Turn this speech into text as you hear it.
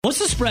What's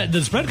the spread?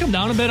 Did the spread come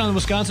down a bit on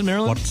Wisconsin,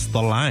 Maryland? What's the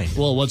line?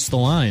 Well, what's the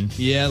line?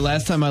 Yeah,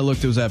 last time I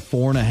looked, it was at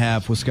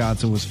 4.5.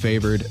 Wisconsin was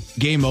favored.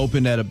 Game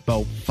opened at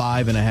about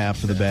 5.5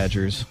 for the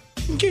Badgers.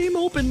 Game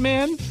open,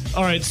 man.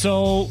 All right,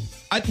 so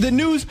The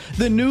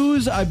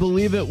news, I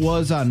believe it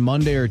was on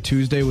Monday or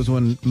Tuesday, was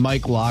when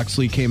Mike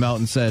Loxley came out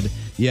and said,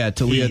 yeah,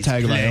 Talia He's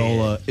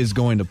Tagovailoa is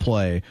going to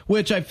play,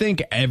 which I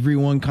think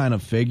everyone kind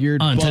of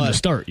figured. Intend but to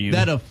start you.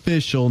 That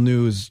official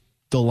news,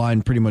 the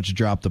line pretty much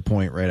dropped the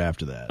point right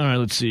after that. all right,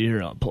 let's see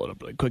here. I'll pull it up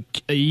really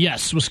quick.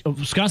 Yes,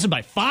 Wisconsin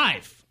by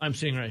 5. I'm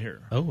seeing right here.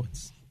 Oh,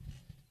 it's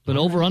But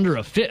over under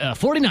a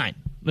 49.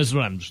 This is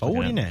what I'm just looking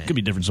at. 49. Could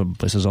be different some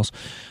places else.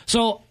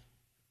 So,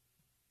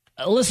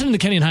 listening to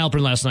Kenny and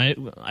Heilprin last night,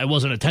 I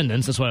was in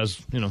attendance. That's why I was,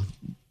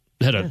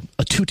 had a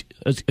acute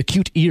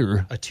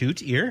ear. a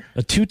toot ear?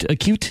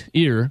 Acute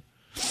ear.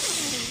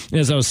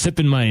 As I was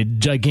sipping my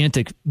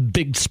gigantic,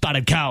 big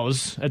spotted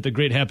cows at the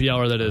great happy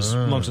hour that is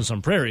Monks on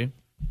Some Prairie.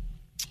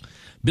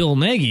 Bill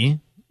Nagy,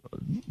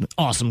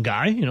 awesome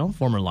guy,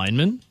 former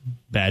lineman,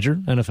 Badger,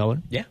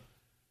 NFLer. Yeah.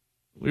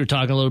 We were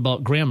talking a little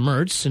about Graham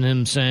Mertz and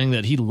him saying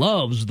that he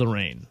loves the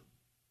rain.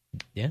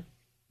 Yeah.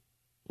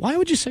 Why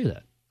would you say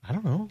that? I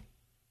don't know.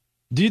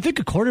 Do you think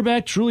a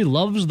quarterback truly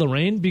loves the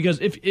rain?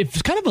 Because if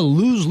it's kind of a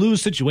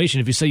lose-lose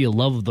situation if you say you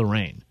love the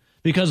rain.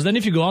 Because then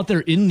if you go out there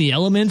in the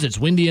elements, it's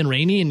windy and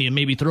rainy, and you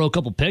maybe throw a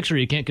couple picks or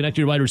you can't connect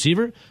to your wide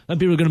receiver, then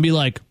people are going to be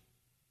like,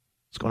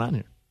 what's going on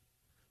here?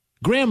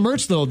 Graham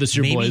Mertz, though, this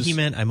year, Maybe boys. he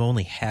meant I'm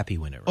only happy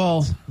when it rains.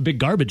 Well, Big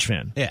garbage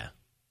fan. Yeah.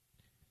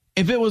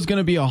 if it was going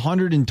to be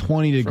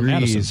 120 degrees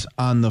Madison.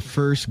 on the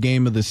first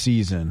game of the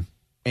season,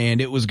 and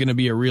it was going to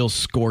be a real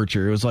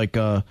scorcher, it was like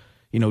a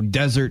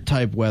desert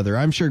type weather,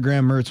 I'm sure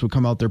Graham Mertz would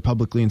come out there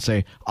publicly and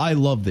say, I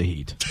love the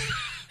heat.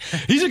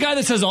 He's a guy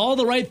that says all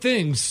the right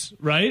things,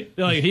 right?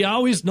 Like he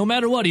always, no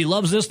matter what, he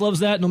loves this,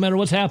 loves that, no matter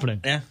what's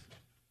happening. Yeah.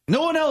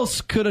 No one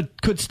else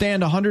could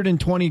stand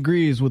 120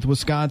 degrees with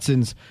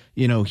Wisconsin's,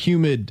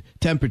 humid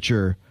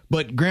temperature.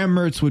 But Graham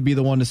Mertz would be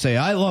the one to say,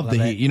 "I love the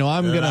heat."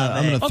 I'm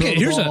gonna throw Okay,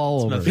 the ball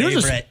all over.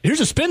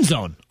 here's a spin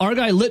zone. Our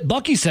guy Lit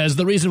Bucky says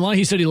the reason why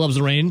he said he loves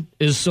the rain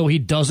is so he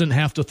doesn't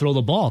have to throw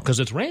the ball because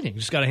it's raining.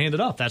 You just got to hand it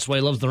off. That's why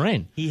he loves the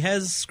rain. He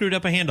has screwed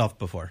up a handoff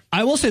before.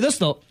 I will say this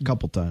though, A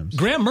couple times.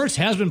 Graham Mertz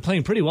has been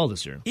playing pretty well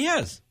this year. He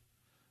has.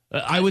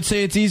 I would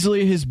say it's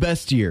easily his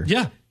best year.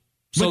 Yeah.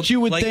 But you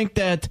would think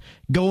that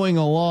going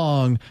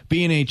along,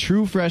 being a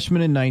true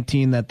freshman in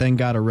 19 that then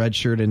got a red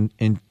shirt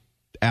in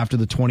after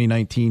the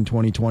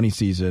 2019-2020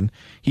 season,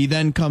 he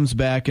then comes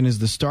back and is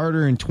the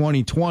starter in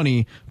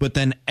 2020, but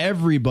then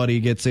everybody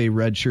gets a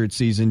red shirt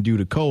season due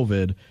to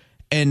COVID,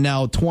 and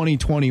now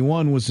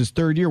 2021 was his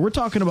third year. We're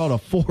talking about a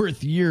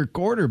fourth-year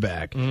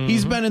quarterback. Mm-hmm.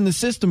 He's been in the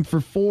system for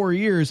 4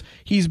 years.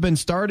 He's been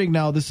starting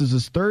now. This is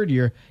his third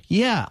year.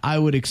 Yeah, I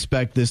would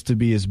expect this to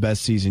be his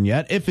best season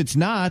yet. If it's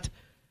not,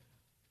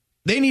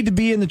 they need to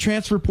be in the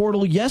transfer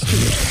portal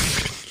yesterday.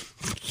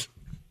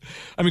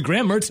 I mean,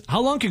 Graham Mertz,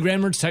 how long can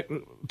Graham Mertz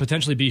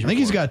potentially be here? I think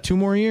he's got 2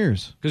 more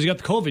years. Because he got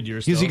the COVID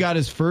years. Because he got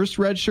his first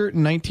red shirt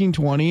in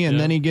 1920, and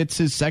then he gets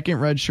his second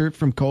red shirt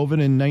from COVID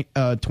in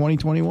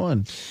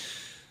 2021.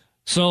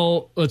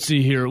 So, let's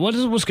see here. What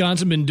has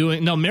Wisconsin been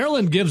doing? Now,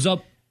 Maryland gives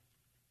up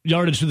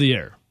yardage through the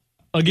air.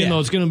 Again, though,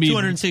 it's going to be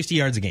 260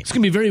 yards a game. It's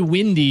going to be very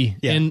windy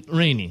and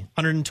rainy.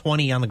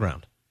 120 on the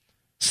ground.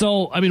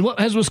 So, I mean, what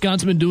has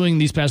Wisconsin been doing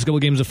these past couple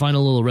of games to find a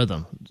little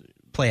rhythm?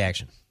 Play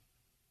action.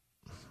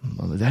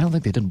 Well, I don't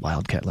think they did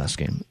Wildcat last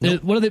game.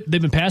 Nope. What are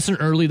they've been passing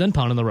early, then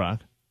pounding the rock.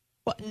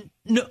 Well,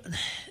 no,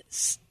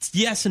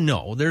 yes and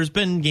no. There's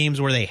been games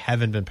where they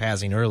haven't been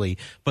passing early,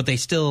 but they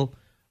still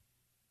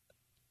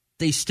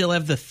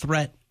have the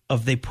threat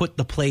of they put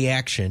the play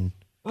action.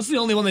 What's the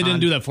only one they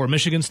didn't do that for?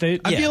 Michigan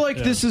State? I feel like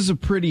this is a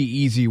pretty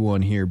easy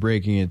one here,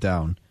 breaking it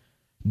down.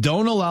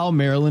 Don't allow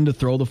Maryland to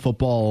throw the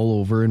football all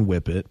over and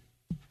whip it.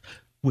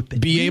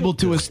 Be able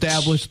to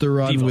establish the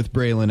run with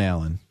Braylon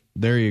Allen.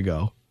 There you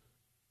go.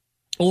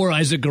 Or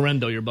Isaac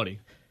Garendo, your buddy.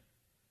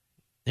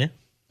 Yeah.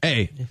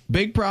 Hey,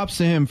 big props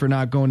to him for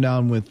not going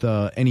down with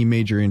any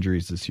major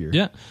injuries this year.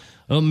 Yeah.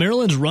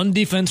 Maryland's run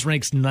defense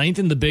ranks 9th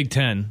in the Big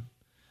Ten.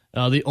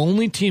 The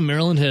only team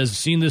Maryland has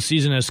seen this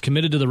season as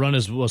committed to the run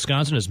as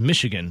Wisconsin is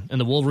Michigan,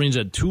 and the Wolverines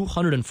had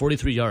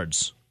 243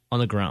 yards on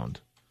the ground.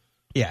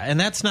 Yeah, and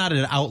that's not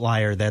an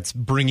outlier that's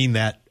bringing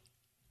that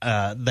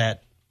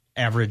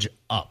average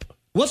up.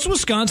 What's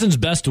Wisconsin's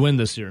best win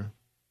this year?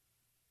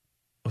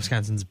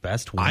 Wisconsin's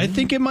best win? I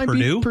think it might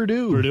be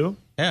Purdue. Purdue?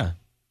 Yeah.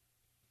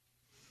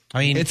 I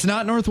mean, it's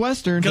not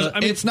Northwestern.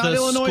 It's not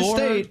Illinois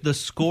State. The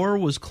score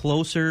was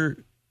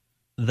closer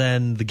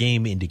than the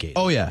game indicated.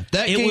 Oh, yeah.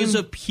 It was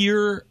a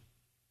pure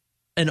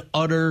and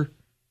utter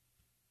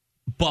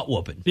butt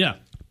whooping. Yeah.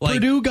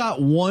 Purdue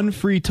got 1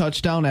 free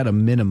touchdown at a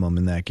minimum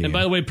in that game. And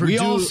by the way, Purdue, we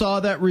all saw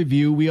that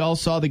review. We all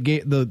saw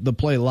the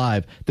play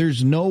live.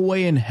 There's no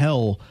way in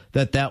hell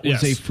that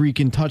was a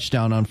freaking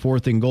touchdown on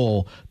 4th and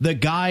goal. The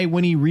guy,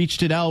 when he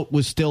reached it out,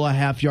 was still a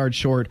half yard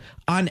short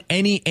on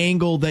any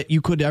angle that you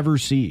could ever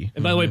see.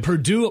 And by the way,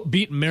 Purdue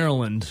beat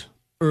Maryland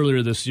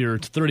earlier this year.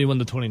 It's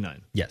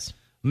 31-29. Yes.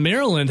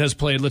 Maryland has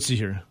played, let's see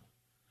here,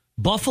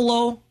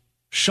 Buffalo,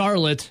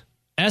 Charlotte,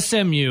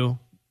 SMU,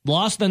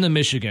 lost then to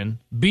Michigan,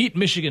 beat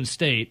Michigan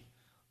State,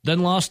 then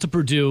lost to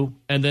Purdue,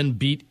 and then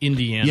beat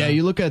Indiana. Yeah,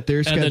 you look at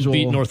their schedule. And then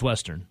beat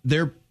Northwestern.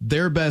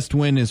 Their best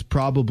win is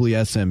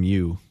probably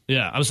SMU.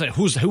 Yeah, I was saying,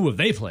 who have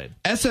they played?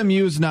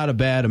 SMU is not a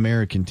bad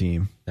American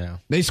team. Yeah.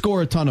 They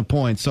score a ton of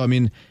points. So, I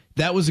mean,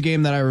 that was a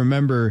game that I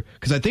remember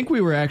because I think we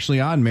were actually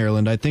on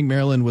Maryland. I think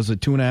Maryland was a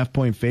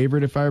 2.5-point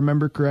favorite, if I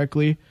remember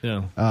correctly.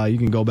 Yeah. You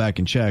can go back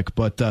and check.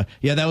 But, that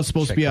was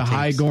supposed to be a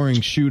high-scoring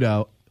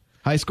shootout,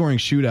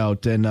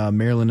 and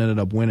Maryland ended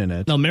up winning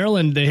it. Now,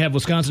 Maryland, they have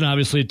Wisconsin,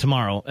 obviously,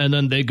 tomorrow, and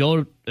then they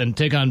go and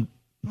take on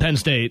Penn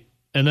State,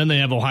 and then they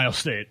have Ohio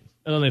State,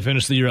 and then they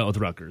finish the year out with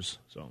Rutgers.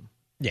 So,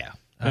 yeah.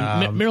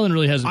 Maryland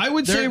really has. I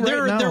would say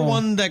they're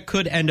one that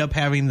could end up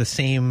having the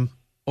same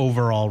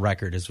overall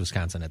record as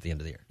Wisconsin at the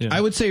end of the year. Yeah.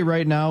 I would say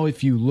right now,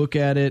 if you look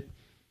at it,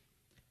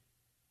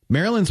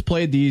 Maryland's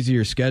played the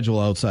easier schedule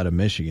outside of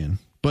Michigan,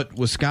 but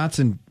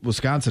Wisconsin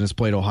has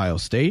played Ohio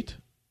State.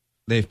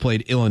 They've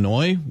played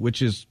Illinois,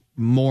 which is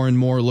more and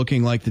more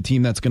looking like the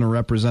team that's going to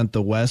represent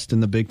the West in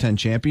the Big Ten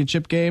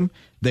championship game.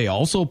 They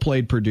also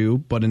played Purdue,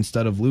 but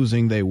instead of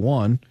losing, they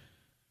won.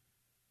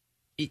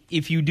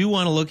 If you do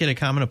want to look at a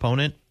common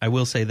opponent, I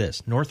will say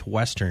this.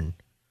 Northwestern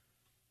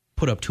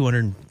put up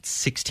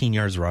 216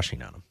 yards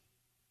rushing on them.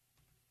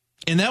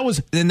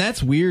 And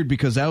that's weird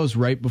because that was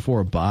right before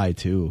a bye,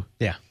 too.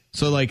 Yeah.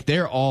 So, like,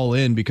 they're all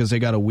in because they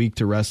got a week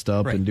to rest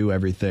up and do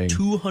everything.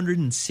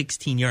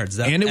 216 yards.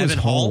 And it was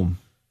home.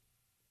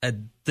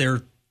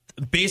 They're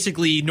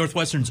basically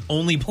Northwestern's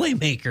only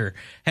playmaker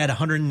had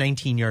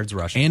 119 yards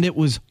rushing. And it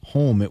was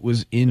home. It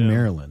was in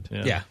Maryland.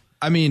 Yeah.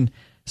 I mean,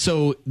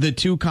 so the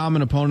two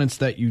common opponents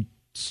that you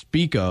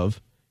speak of,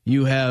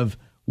 you have,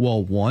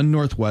 one,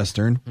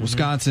 Northwestern. Mm-hmm.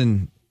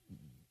 Wisconsin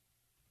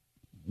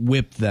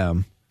whipped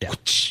them. Yeah.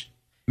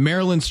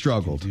 Maryland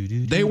struggled.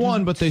 They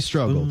won, but they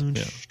struggled.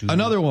 Yeah.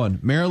 Another one,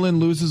 Maryland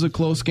loses a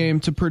close game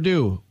to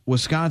Purdue.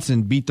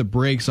 Wisconsin beat the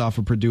brakes off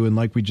of Purdue, and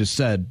like we just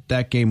said,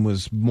 that game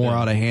was more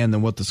out of hand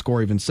than what the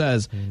score even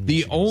says.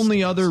 The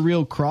only other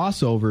real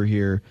crossover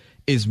here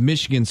is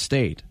Michigan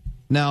State.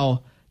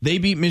 Now, they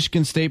beat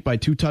Michigan State by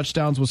 2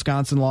 touchdowns.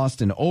 Wisconsin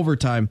lost in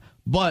overtime,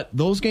 but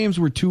those games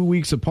were 2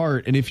 weeks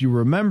apart, and if you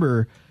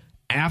remember,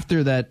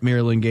 after that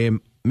Maryland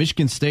game,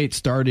 Michigan State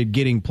started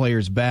getting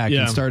players back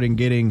and started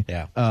getting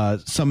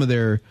some of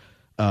their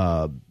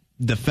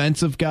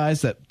defensive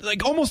guys that,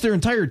 like, almost their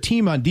entire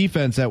team on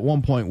defense at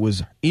one point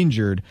was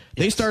injured.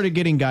 They started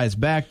getting guys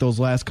back those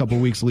last couple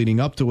of weeks leading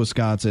up to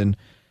Wisconsin.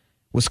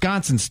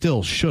 Wisconsin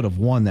still should have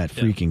won that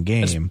freaking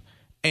game.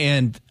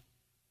 And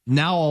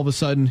now all of a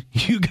sudden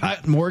you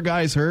got more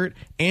guys hurt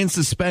and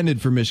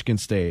suspended for Michigan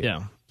State.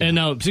 Yeah. And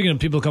now, speaking of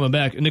people coming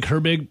back, Nick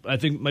Herbig, I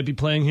think, might be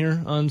playing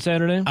here on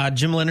Saturday.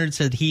 Jim Leonard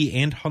said he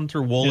and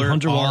Hunter Waller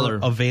are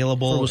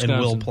available and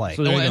will play.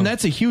 So and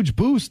that's a huge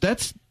boost.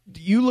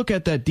 You look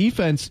at that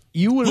defense,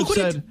 you would have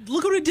said...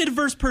 Look what he did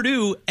versus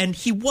Purdue, and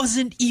he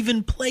wasn't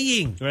even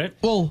playing. Right?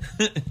 Well,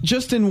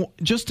 just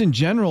in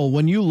general,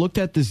 when you looked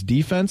at this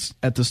defense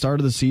at the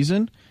start of the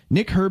season,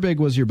 Nick Herbig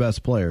was your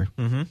best player.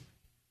 Mm-hmm.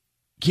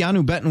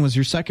 Keanu Benton was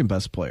your second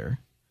best player.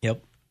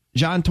 Yep.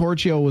 John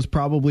Torchio was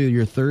probably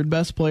your third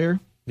best player.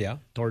 Yeah,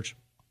 Torch.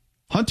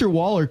 Hunter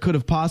Waller could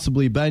have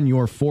possibly been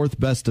your fourth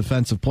best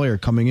defensive player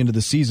coming into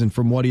the season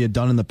from what he had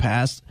done in the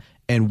past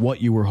and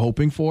what you were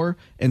hoping for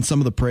and some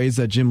of the praise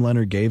that Jim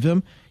Leonard gave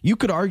him. You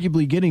could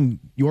arguably getting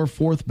your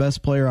fourth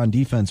best player on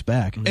defense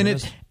back. And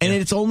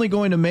it's only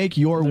going to make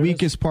your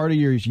weakest part of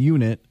your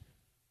unit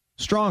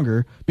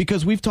stronger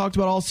because we've talked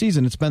about all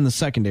season it's been the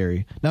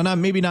secondary. Now,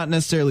 maybe not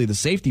necessarily the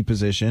safety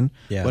position,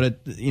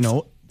 but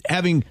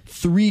having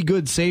 3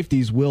 good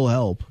safeties will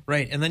help.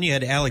 Right, and then you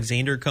had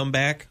Alexander come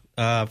back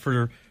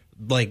for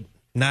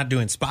not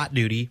doing spot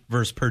duty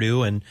versus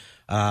Purdue, and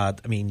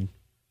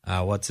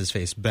what's his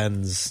face?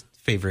 Ben's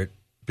favorite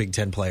Big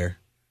Ten player,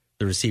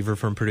 the receiver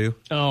from Purdue.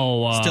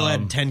 Still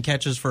had 10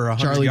 catches for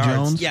 100 Charlie yards.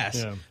 Jones?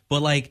 Yes,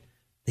 but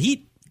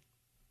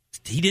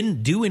he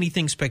didn't do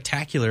anything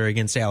spectacular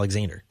against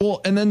Alexander.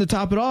 Well, and then to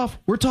top it off,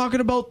 we're talking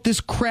about this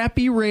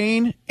crappy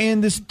rain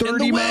and this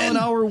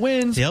 30-mile-an-hour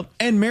winds. Yep.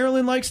 And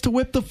Maryland likes to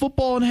whip the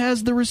football and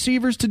has the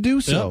receivers to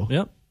do so.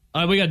 Yep.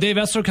 All right, we got Dave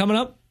Essler coming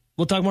up.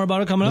 We'll talk more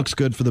about it coming up. Looks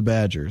good for the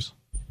Badgers.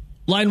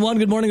 Line 1,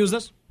 good morning. Who's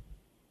this?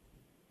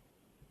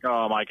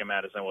 Oh, Mike and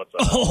Madison, what's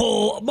up?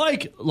 Oh,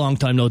 Mike. Long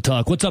time no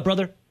talk. What's up,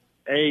 brother?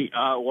 Hey,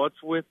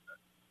 what's with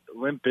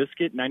Limp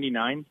Bizkit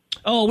 99?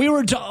 Oh, we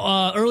were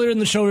earlier in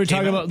the show. We were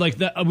talking about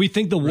that. We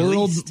think the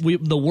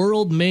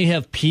world may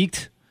have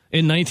peaked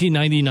in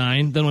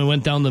 1999. Then we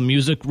went down the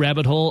music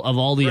rabbit hole of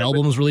all the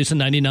albums released in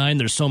 '99.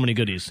 There's so many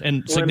goodies,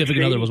 and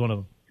Significant Other was one of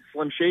them.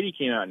 Slim Shady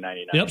came out in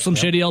 '99. Yep, Slim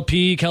Shady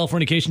LP,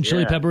 Californication,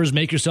 Chili Peppers,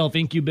 Make Yourself,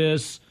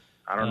 Incubus.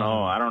 I don't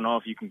know. I don't know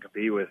if you can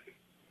compete with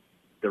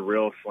the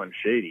real Slim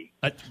Shady.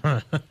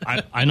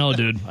 I know,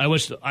 dude.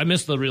 I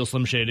missed the real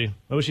Slim Shady.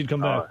 I wish he'd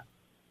come back.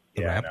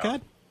 The rap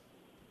god?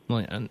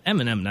 Well, and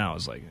Eminem now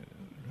is like...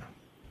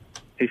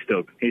 He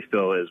still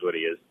is what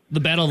he is. The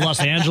Battle of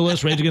Los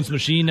Angeles, Rage Against the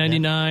Machine,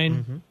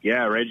 99.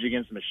 Yeah, Rage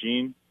Against the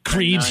Machine.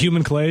 Creed's 99.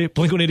 Human Clay,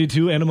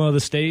 Blink-182, Enema of the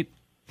State,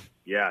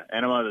 Yeah,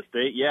 Enema of the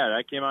State. Yeah,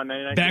 that came out in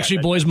 99. Backstreet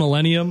Yeah, Boys,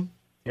 Millennium,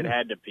 It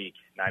had to peak.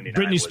 99.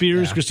 Britney was-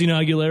 Spears, yeah. Christina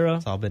Aguilera.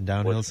 It's all been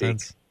downhill Was big.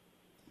 since.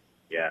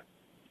 Yeah.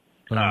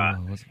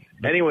 What's-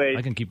 Anyways,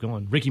 I can keep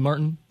going. Ricky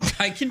Martin,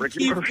 I can Ricky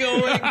keep Martin.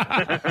 going.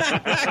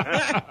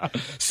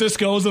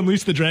 Cisco's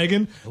Unleash the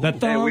Dragon. That hey,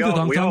 thong, we all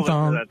thong, listened to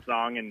thong. that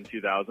song in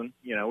 2000.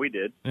 We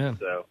did. Yeah.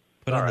 So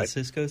Put all on the right.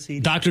 Cisco CD.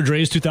 Dr.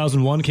 Dre's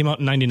 2001 came out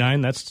in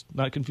 99. That's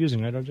not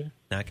confusing, right, RJ?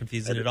 Not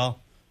confusing at all.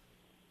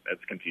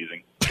 That's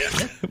confusing.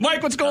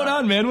 Mike, what's going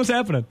on, man? What's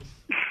happening?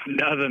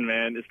 Nothing,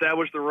 man.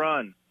 Establish the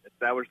run.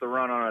 Establish the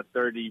run on a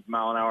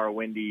 30-mile-an-hour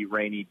windy,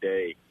 rainy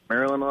day.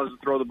 Maryland loves to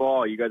throw the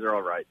ball. You guys are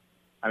all right.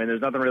 I mean,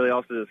 there's nothing really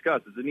else to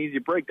discuss. It's an easy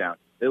breakdown.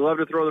 They love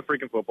to throw the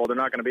freaking football. They're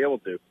not going to be able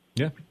to.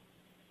 Yeah.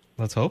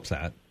 Let's hope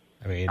that.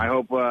 I mean, I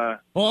hope. Well,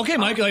 okay,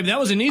 Mike, like, that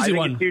was an I easy think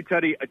one. a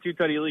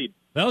two-tutty lead.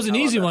 That was an How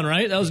about easy that? one,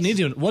 right? That was an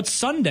easy one. What's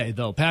Sunday,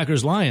 though?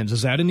 Packers-Lions.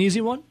 Is that an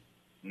easy one?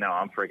 No,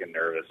 I'm freaking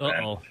nervous,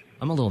 man. Uh-oh.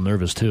 I'm a little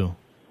nervous, too.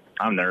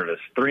 I'm nervous.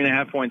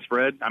 3.5-point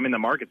spread. I mean, the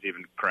market's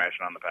even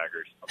crashing on the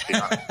Packers. Let's be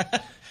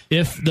honest.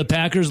 If the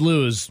Packers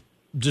lose,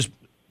 just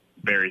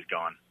Barry's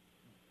gone.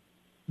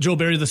 Joe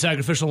Barry the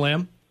sacrificial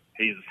lamb?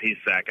 He's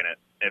sacking it.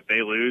 If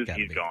they lose, Gotta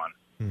he's be. gone.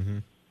 Mm-hmm.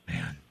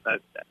 Man,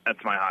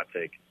 that's my hot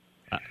take.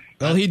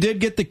 Well, he did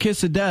get the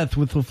kiss of death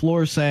with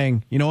LaFleur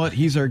saying, you know what,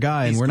 he's our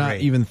guy, and He's we're not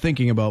great. even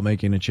thinking about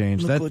making a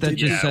change. That what they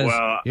just did. says, Yeah,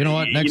 well, you know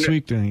what, next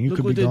week you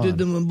could be gone.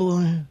 to my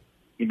boy.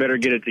 You better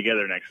get it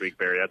together next week,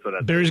 Barry. That's what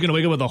that's. Barry's going to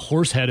wake up with a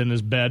horse head in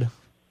his bed.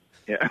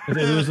 Yeah. If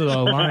they lose to the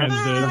Lions,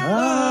 dude.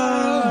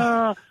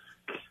 Ah!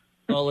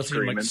 Oh, let's see.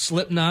 Like Screaming.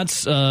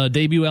 Slipknot's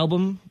debut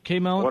album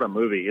came out. What a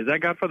movie. Is that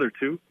Godfather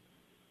 2?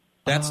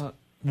 that's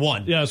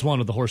one. Yeah, it's one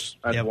with the horse.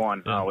 That's Yep.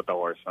 one. Yeah. Oh, with the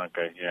horse.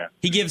 Okay, yeah.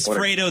 He gives What a-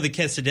 Fredo the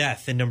kiss of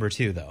death in number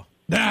 2, though.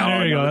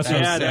 There you go. That's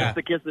what yeah, I'm saying. that's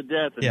the kiss of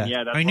death. And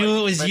yeah, that's I knew why-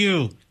 it was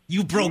you.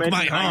 You broke my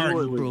mentioned I heart.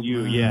 knew it was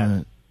you.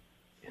 Yeah.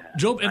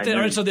 Joe, if I they, know.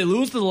 all right, so they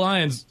lose to the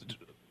Lions.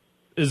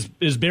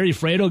 Is Barry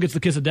Fredo gets the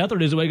kiss of death, or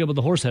does he wake up with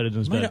the horse head in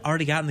his Might bed? have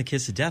already gotten the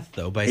kiss of death,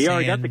 though, by He saying...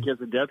 already got the kiss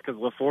of death because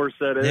LaFleur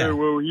said, "Hey, Yeah.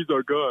 well, he's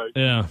our guy."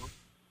 Yeah.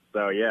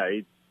 So yeah,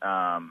 It's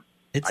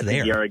I think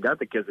there. he already got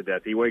the kiss of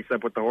death. He wakes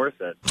up with the horse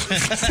head.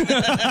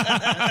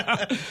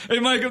 Hey,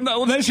 Mike.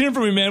 Well, nice hearing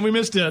from you, man. We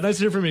missed you. Nice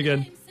to hear from you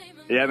again.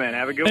 Yeah, man.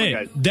 Have a good Hey,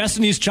 one, guys.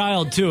 Destiny's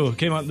Child too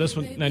came out this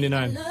one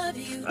 99. Nah,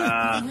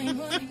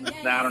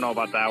 I don't know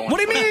about that one. What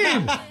do you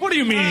mean? What do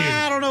you mean?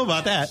 I don't know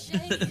about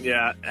that.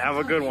 Yeah, have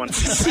a good one.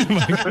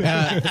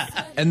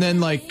 And then,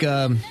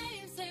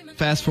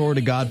 fast forward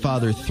to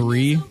Godfather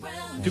 3.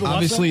 People watch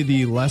Obviously,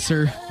 the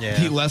lesser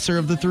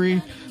of the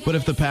three. But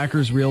if the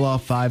Packers reel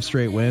off 5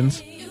 straight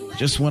wins,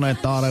 just when I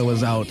thought I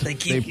was out, They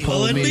they keep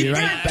pulled pulling me me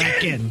right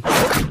back in.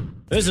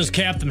 This is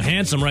Captain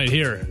Handsome right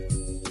here.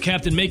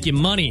 Captain Make You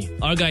Money.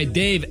 Our guy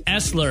Dave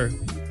Essler.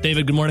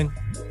 David, good morning.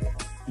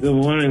 Good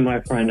morning,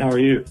 my friend. How are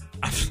you?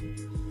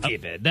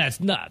 David, that's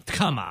not.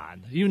 Come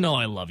on. You know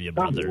I love you,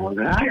 brother.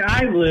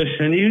 I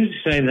listen. You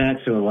say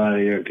that to a lot of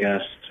your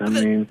guests. I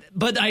mean,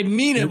 But I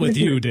mean it with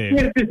you, Dave.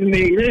 this is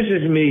me. This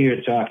is me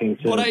you're talking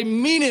to. But I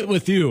mean it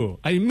with you.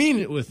 I mean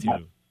it with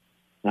you.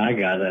 I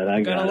got it.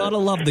 I Got got a lot it.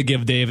 of love to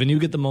give, Dave, and you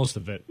get the most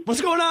of it. What's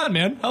going on,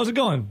 man? How's it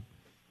going?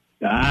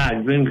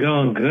 It's been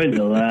going good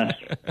the last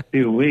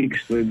few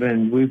weeks. We've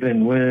been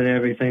winning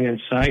everything in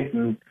sight,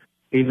 and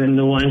even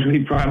the ones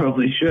we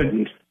probably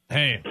shouldn't.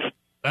 Hey,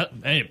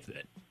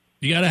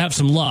 you got to have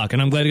some luck,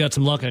 and I'm glad you got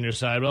some luck on your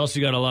side, but also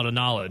you got a lot of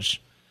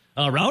knowledge.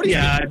 Rowdy's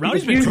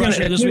been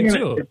crushing it this week,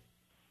 too.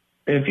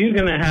 If you're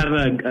going to have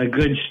a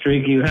good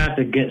streak, you have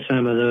to get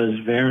some of those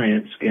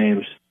variance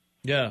games.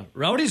 Yeah,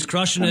 Rowdy's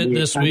crushing it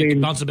this week,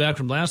 bouncing back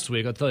from last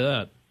week, I'll tell you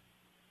that.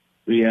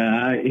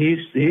 Yeah,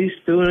 he's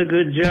doing a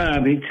good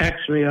job. He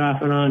texts me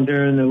off and on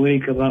during the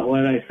week about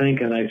what I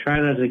think, and I try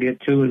not to get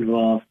too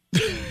involved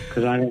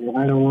because I don't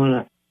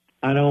want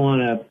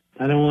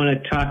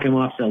to talk him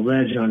off the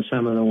ledge on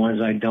some of the ones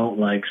I don't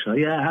like. So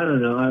yeah, I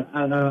don't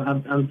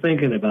know. I'm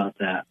thinking about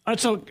that. All right,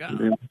 so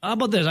how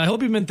about this? I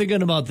hope you've been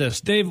thinking about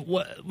this. Dave,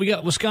 we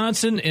got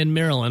Wisconsin and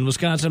Maryland.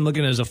 Wisconsin, I'm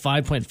looking at as a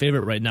 5-point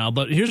favorite right now.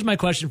 But here's my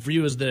question for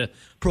you as the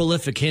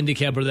prolific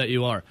handicapper that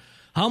you are.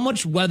 How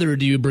much weather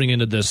do you bring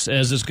into this,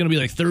 as it's going to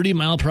be like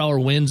 30-mile-per-hour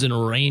winds and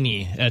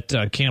rainy at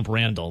Camp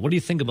Randall? What do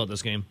you think about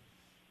this game?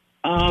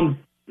 The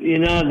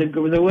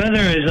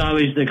weather is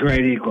always the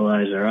great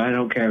equalizer. I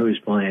don't care who's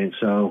playing.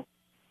 So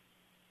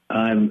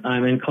I'm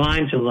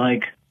inclined to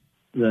like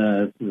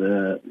the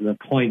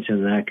points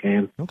in that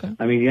game. Okay.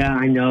 I mean, yeah,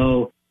 I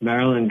know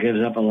Maryland gives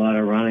up a lot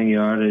of running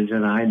yardage,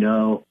 and I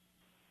know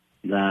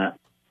that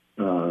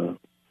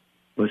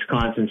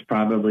Wisconsin's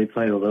probably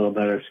played a little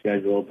better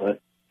schedule. But,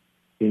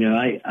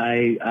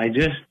 I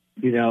just,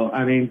 you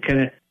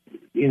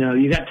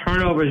got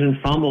turnovers and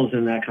fumbles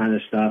and that kind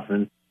of stuff.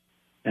 And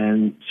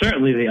And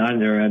certainly the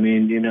under. I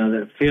mean,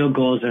 the field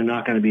goals are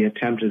not going to be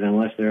attempted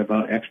unless they're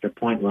about extra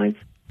point length.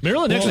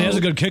 Maryland actually has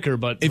a good kicker,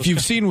 but if you've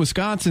seen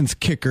Wisconsin's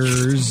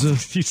kickers,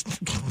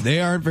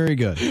 they aren't very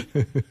good.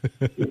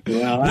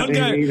 Well, I think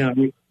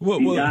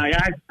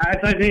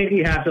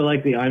you have to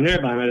like the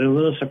under, but I'm a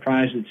little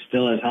surprised it's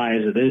still as high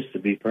as it is, to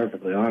be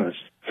perfectly honest.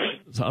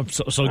 So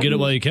get it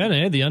while you can,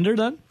 eh? The under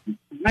then?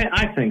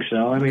 I think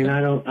so. I mean,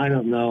 I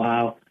don't know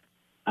how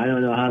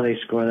they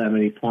score that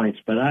many points,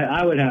 but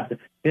I would have to.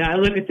 I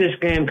look at this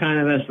game kind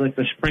of as like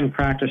the spring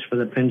practice for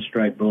the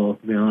Pinstripe Bowl,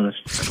 to be honest.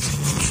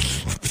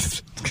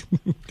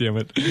 Damn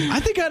it! I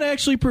think I'd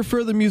actually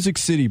prefer the Music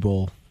City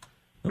Bowl.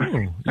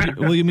 Oh,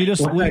 will you meet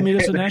us? Will you meet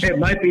us at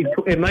Nashville?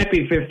 It might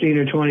be 15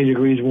 or 20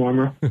 degrees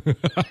warmer.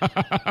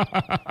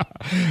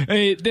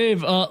 Hey,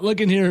 Dave, look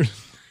in here.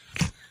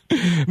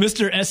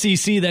 Mr.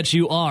 SEC that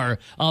you are,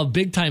 a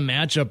big-time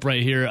matchup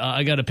right here.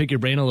 I got to pick your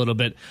brain a little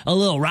bit. A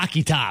little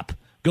Rocky Top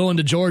going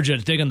to Georgia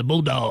to take on the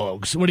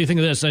Bulldogs. What do you think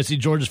of this? I see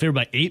Georgia's favored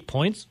by 8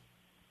 points.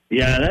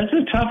 Yeah, that's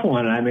a tough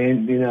one. I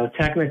mean,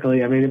 technically,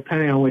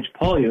 depending on which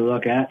poll you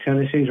look at,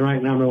 Tennessee's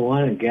ranked number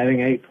 1 and getting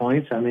 8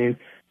 points. I mean,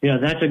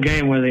 that's a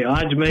game where the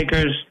odds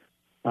makers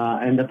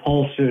and the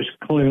pollsters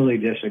clearly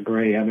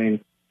disagree. I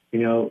mean,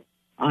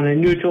 on a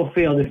neutral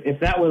field,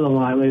 if that were the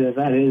line, if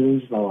that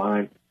is the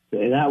line,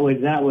 that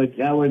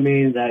would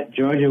mean that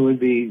Georgia would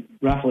be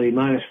roughly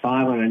 -5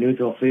 on a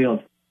neutral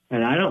field,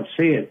 and I don't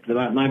see it.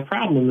 My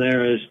problem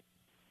there is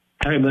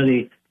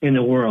everybody in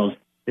the world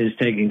is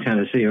taking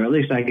Tennessee, or at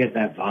least I get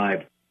that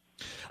vibe.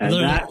 And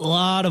there's a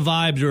lot of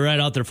vibes right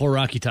out there for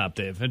Rocky Top,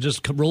 Dave. It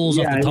just rolls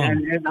off the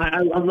tongue. And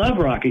I love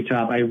Rocky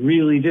Top. I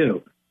really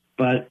do.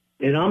 But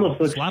it almost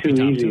looks Sloppy too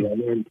top, easy.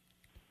 too.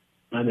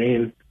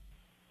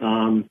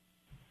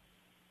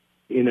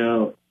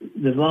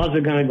 The Vols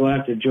are going to go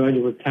after Georgia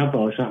with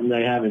tempo, something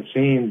they haven't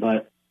seen.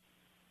 But,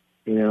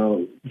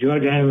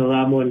 Georgia hasn't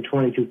allowed more than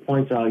 22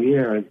 points all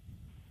year. And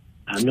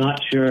I'm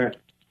not sure.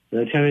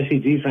 The Tennessee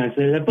defense,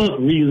 they're both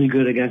really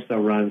good against the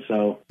run.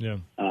 So, yeah.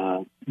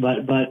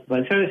 But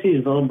Tennessee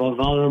is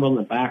vulnerable in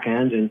the back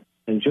end,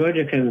 and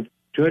Georgia can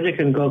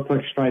go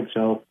quick strike.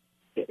 So,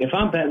 if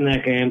I'm betting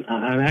that game,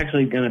 I'm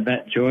actually going to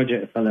bet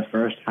Georgia for the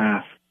first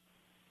half.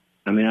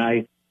 I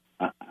mean,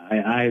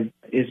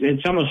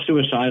 it's almost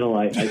suicidal.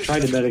 I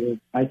tried to bet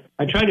against I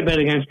tried to bet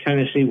against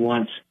Tennessee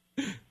once,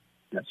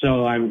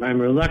 so I'm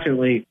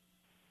reluctantly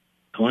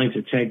going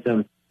to take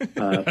them for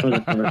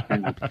the first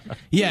half.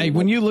 Yeah,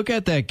 when you look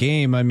at that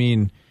game, I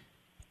mean,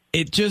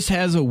 it just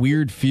has a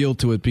weird feel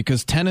to it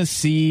because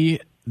Tennessee,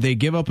 they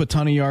give up a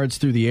ton of yards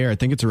through the air. I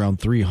think it's around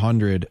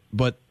 300,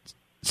 but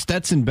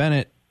Stetson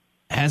Bennett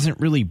hasn't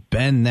really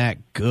been that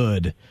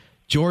good.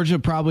 Georgia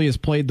probably has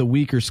played the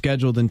weaker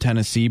schedule than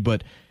Tennessee,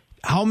 but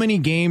how many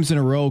games in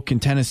a row can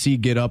Tennessee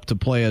get up to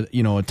play a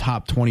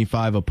top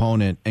 25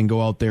 opponent and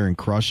go out there and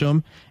crush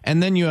them?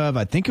 And then you have,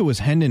 I think it was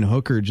Hendon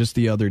Hooker just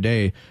the other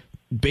day,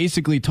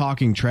 basically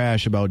talking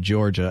trash about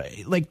Georgia.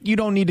 Like, you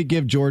don't need to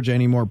give Georgia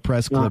any more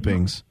press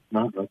clippings.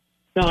 No,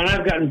 and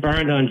I've gotten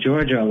burned on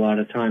Georgia a lot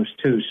of times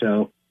too.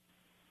 So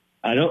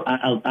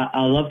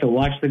I'll love to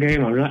watch the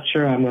game. I'm not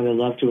sure I'm going to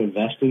love to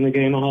invest in the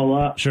game a whole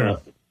lot. Sure.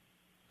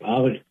 I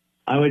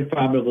would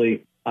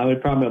probably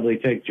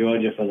take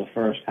Georgia for the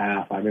first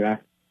half. I mean,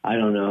 I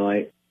don't know.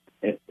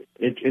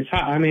 It's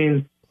hard. I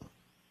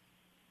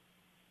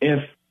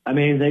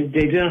mean,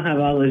 they don't have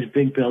all these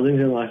big buildings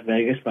in Las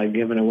Vegas by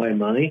giving away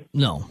money.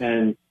 No.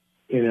 And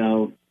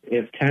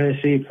if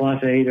Tennessee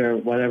 +8 or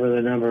whatever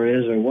the number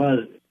is or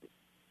was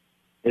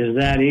is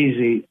that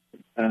easy,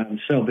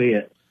 so be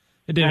it.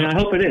 And I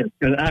hope it is.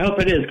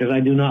 Because I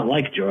do not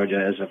like Georgia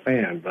as a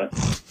fan, but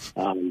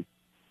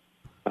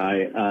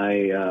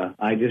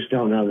I just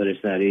don't know that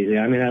it's that easy.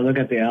 I mean, I look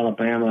at the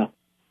Alabama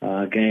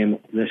game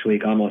this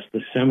week almost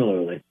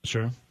similarly.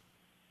 Sure.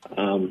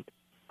 I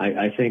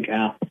think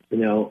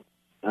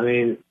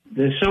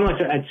there's so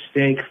much at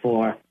stake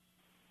for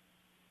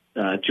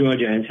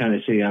Georgia and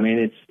Tennessee. I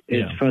mean,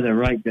 it's for the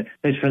right to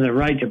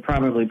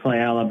probably play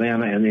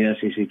Alabama in the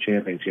SEC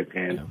championship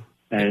game.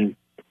 Yeah. And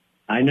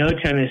I know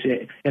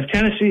Tennessee. If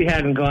Tennessee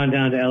hadn't gone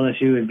down to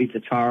LSU and beat the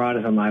tar out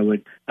of them, I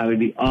would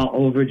be all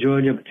over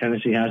Georgia. But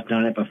Tennessee has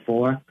done it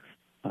before.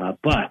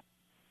 But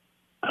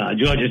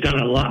Georgia's done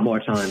it a lot more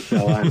times.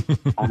 So I'm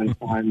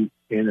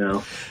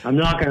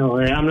not going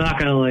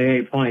to lay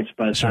 8 points,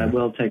 but sure. I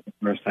will take the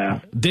first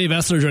half. Dave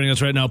Essler joining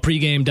us right now,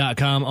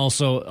 pregame.com.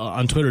 Also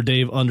on Twitter,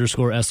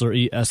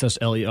 Dave_Essler,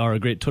 ESSLER, a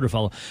great Twitter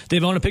follow.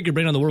 Dave, I want to pick your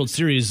brain on the World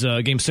Series,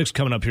 Game 6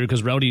 coming up here,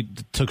 because Rowdy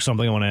took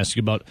something I want to ask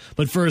you about.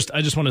 But first,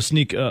 I just want to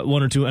sneak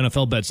one or two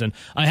NFL bets in.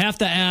 I have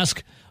to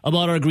ask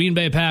about our Green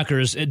Bay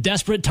Packers. At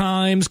desperate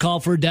times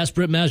call for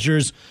desperate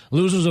measures.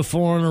 Losers of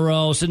 4 in a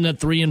row, sitting at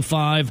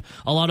 3-5.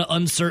 A lot of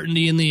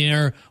uncertainty in the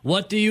air.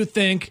 What do you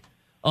think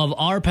of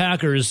our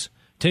Packers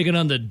taking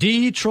on the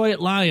Detroit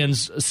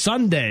Lions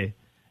Sunday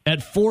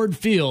at Ford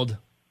Field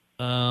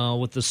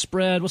with the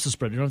spread? What's the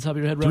spread? You're on top of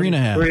your head, Rowdy?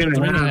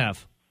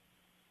 3.5.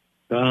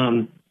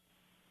 3.5.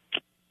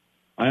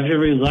 I have to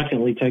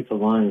reluctantly take the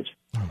Lions.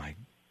 Oh, my.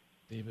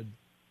 David.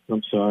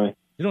 I'm sorry.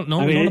 You don't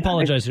know. Don't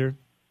apologize here.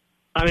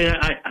 I mean,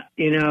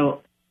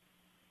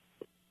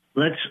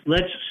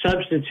 let's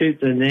substitute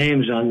the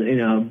names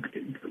on,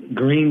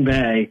 Green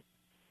Bay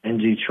and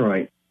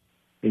Detroit.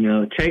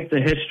 Take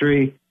the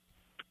history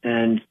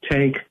and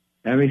take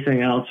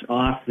everything else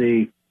off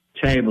the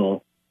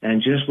table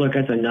and just look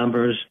at the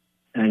numbers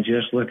and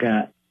just look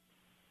at,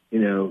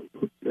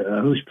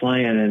 who's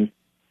playing. And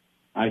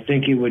I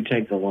think he would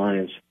take the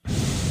Lions.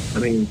 I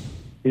mean,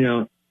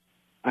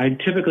 I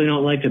typically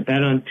don't like to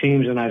bet on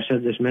teams, and I've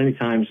said this many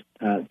times,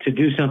 to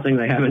do something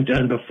they haven't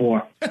done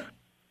before.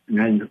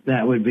 And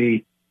that would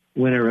be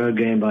win a road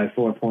game by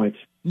 4 points.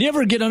 Do you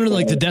ever get under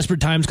the desperate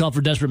times call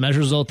for desperate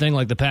measures though thing?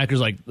 Like the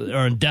Packers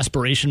are in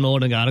desperation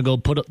mode and got to go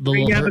put the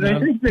little hurt I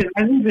down?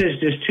 think there's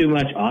just too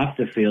much off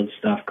the field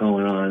stuff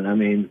going on. I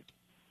mean,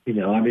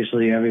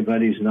 obviously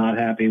everybody's not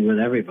happy with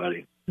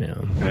everybody. Yeah.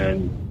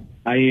 And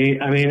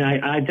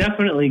I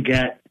definitely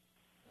get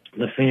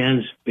the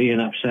fans being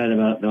upset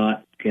about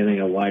not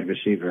getting a wide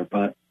receiver,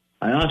 but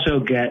I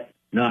also get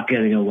not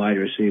getting a wide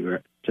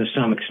receiver to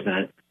some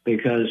extent,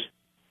 because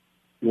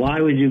why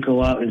would you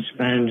go out and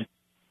spend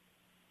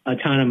a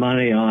ton of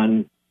money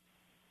on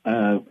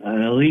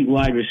an elite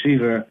wide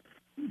receiver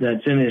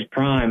that's in his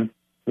prime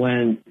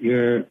when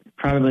you're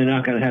probably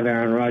not going to have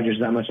Aaron Rodgers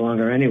that much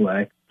longer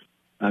anyway?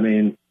 I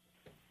mean,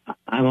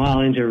 I'm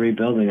all into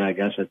rebuilding, I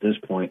guess, at this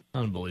point.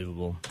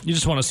 Unbelievable. You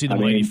just want to see the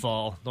mighty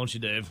fall, don't you,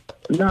 Dave?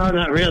 No,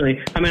 not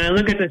really. I mean, I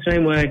look at that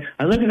game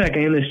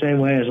the same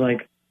way as,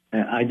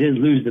 I did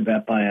lose the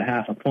bet by a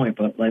half a point,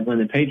 but, when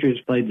the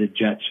Patriots played the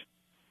Jets,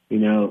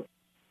 the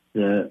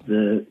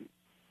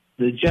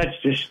Jets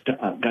just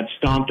got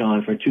stomped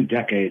on for 2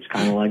 decades,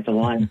 kind of like the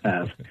Lions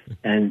have.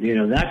 And,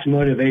 that's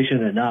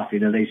motivation enough.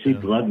 They see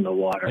blood in the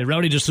water. Hey,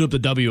 Rowdy just threw up the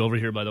W over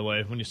here, by the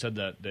way, when you said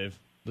that, Dave.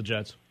 The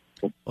Jets.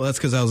 Well, that's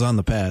because I was on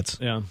the Pats.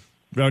 Yeah.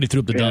 Rowdy threw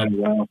up the dub.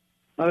 Well,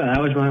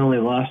 that was my only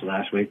loss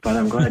last week, but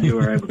I'm glad you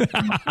were able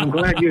to, I'm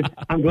glad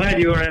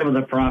you were able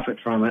to profit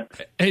from it.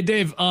 Hey,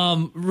 Dave,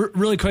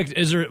 really quick,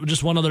 is there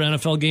just one other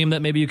NFL game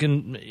that maybe you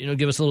can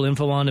give us a little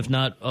info on? If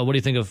not, what do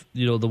you think of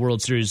the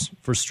World Series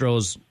for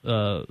Stroh's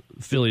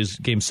Phillies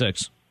Game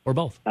 6 or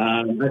both?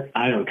 I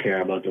don't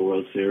care about the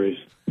World Series.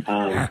 The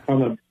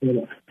Astros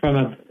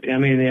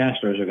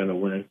are going to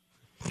win.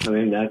 I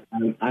mean,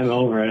 I'm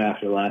over it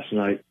after last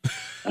night.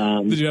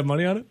 Did you have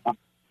money on it?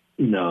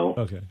 No.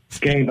 Okay.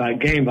 Game by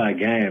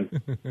game.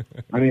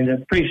 I mean,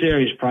 the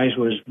pre-series price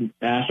was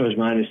Astros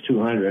minus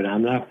 200.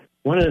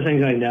 One of the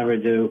things I never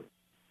do,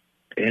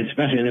 and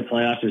especially in the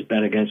playoffs, is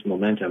bet against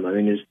momentum. I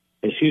mean,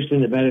 is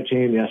Houston the better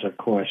team? Yes, of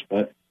course.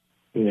 But,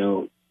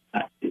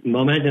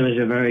 momentum is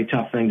a very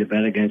tough thing to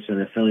bet against,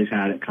 and the Phillies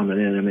had it coming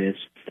in. I mean,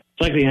 it's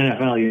like the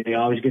NFL. You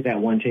always get that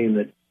one team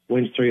that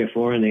wins 3 or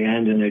 4 in the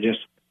end, and they're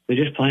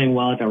just playing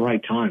well at the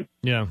right time.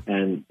 Yeah.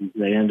 And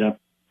they end up,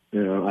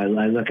 I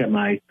look at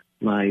my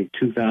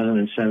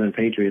 2007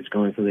 Patriots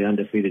going for the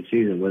undefeated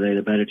season. Were they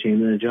the better team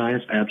than the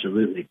Giants?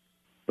 Absolutely.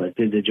 But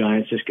did the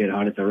Giants just get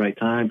hot at the right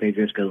time?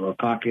 Patriots got a little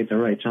cocky at the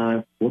right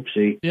time?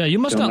 Whoopsie. Yeah, you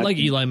must not like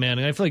Eli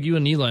Manning. I feel like you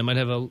and Eli might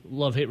have a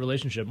love-hate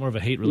relationship, more of a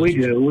hate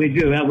relationship. We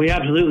do. We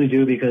absolutely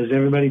do, because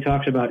everybody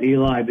talks about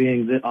Eli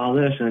being all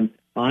this. And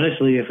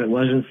honestly, if it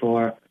wasn't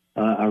for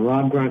a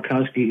Rob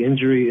Gronkowski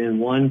injury in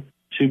one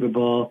Super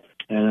Bowl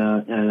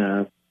and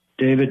a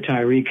David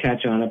Tyree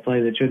catch on a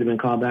play that should have been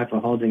called back for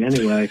holding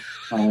anyway,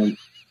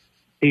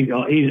 he's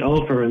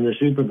over in the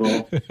Super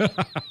Bowl.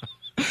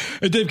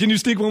 Hey, Dave, can you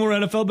sneak one more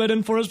NFL bet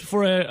in for us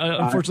before I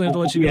unfortunately have to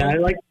let you go?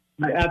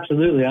 Yeah,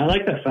 absolutely. I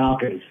like the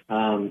Falcons.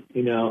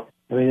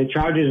 The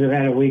Chargers have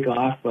had a week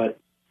off, but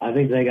I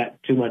think they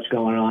got too much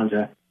going on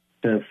to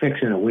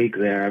fix in a week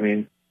there. I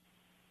mean,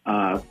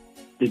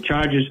 the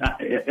Chargers,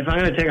 if I'm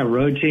going to take a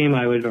road team,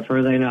 I would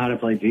prefer they know how to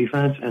play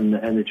defense, and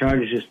the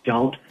Chargers just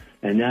don't.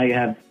 And now you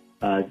have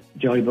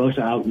Joey Bosa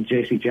out and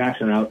J.C.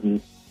 Jackson out,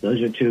 and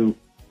those are 2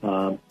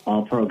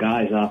 all-pro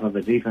guys off of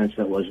a defense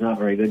that was not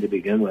very good to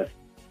begin with.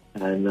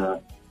 And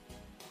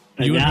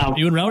you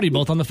and Rowdy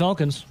both on the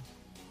Falcons.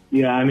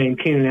 Yeah, I mean,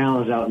 Keenan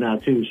Allen's out now,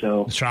 too.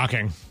 So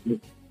shocking.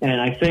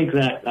 And I think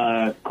that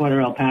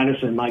Cordarrelle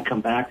Patterson might come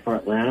back for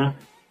Atlanta.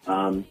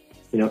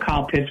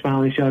 Kyle Pitts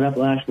finally showed up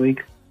last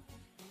week.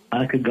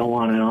 I could go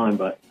on and on,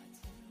 but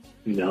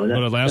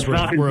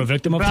we're a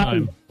victim of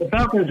time. The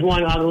Falcons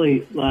won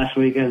ugly last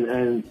week,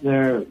 and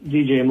their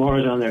DJ Moore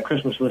is on their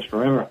Christmas list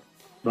forever.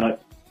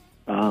 But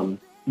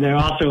they're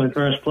also in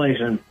first place,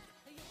 and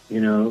we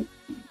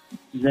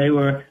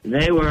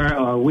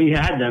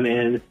had them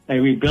in a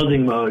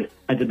rebuilding mode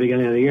at the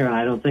beginning of the year. And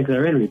I don't think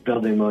they're in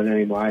rebuilding mode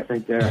anymore. I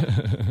think they're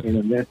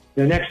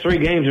their next 3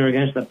 games are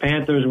against the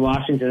Panthers,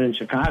 Washington, and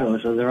Chicago,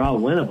 so they're all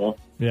winnable.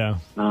 Yeah.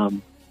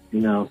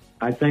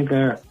 I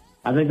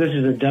think this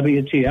is a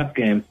WTF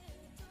game.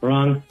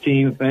 Wrong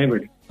team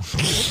favored.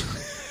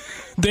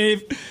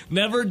 Dave,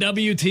 never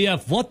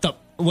WTF.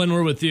 When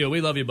we're with you.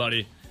 We love you,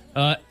 buddy.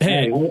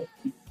 Hey.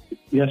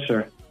 Yes,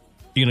 sir.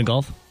 You gonna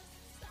golf?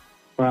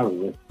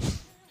 Probably.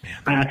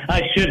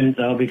 I shouldn't,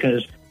 though,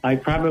 because I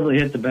probably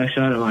hit the best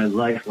shot of my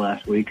life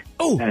last week.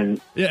 Oh,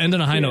 and then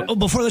a high note. Oh,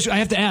 before this, I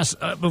have to ask,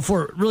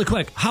 really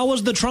quick, how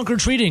was the trunk or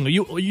treating?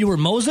 You were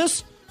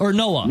Moses or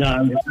Noah?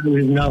 No, it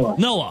was Noah.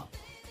 Noah.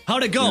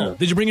 How'd it go? Yeah.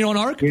 Did you bring your own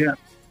ark? Yeah.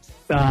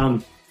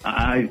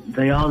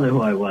 They all knew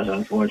who I was,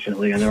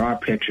 unfortunately, and there are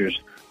pictures.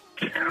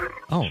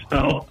 Oh,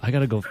 so I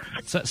gotta go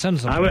send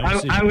something.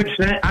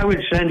 I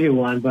would send you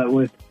one, but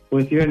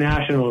with your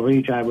national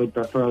reach, I would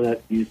prefer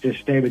that you just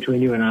stay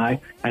between you and I.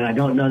 And I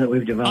don't know that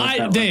we've developed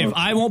that. Dave,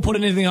 I won't put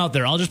anything out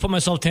there. I'll just put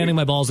myself tanning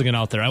my balls again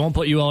out there. I won't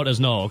put you out as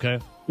no, okay?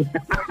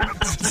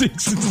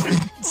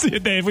 See you,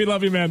 Dave. We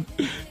love you, man.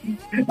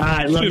 All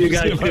right, love you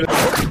guys too.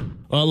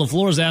 Well,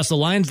 LaFleur's asked the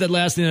Lions that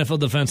last in the NFL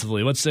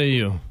defensively. What say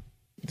you?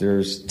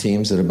 There's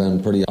teams that have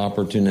been pretty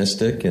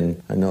opportunistic,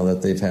 and I know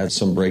that they've had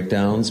some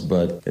breakdowns,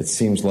 but it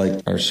seems like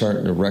are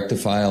starting to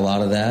rectify a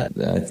lot of that.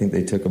 I think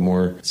they took a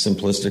more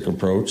simplistic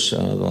approach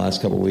the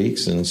last couple of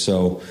weeks, and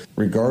so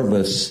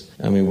regardless,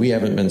 I mean, we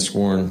haven't been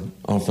scoring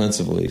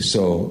offensively,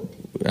 so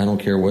I don't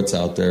care what's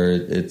out there.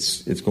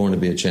 It's going to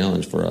be a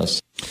challenge for us.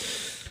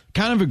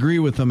 Kind of agree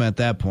with them at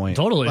that point.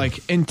 Totally. Like,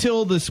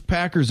 until this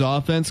Packers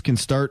offense can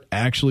start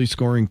actually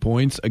scoring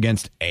points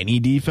against any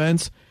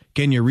defense,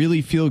 can you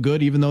really feel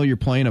good even though you're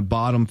playing a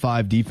bottom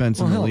 5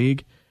 defense in the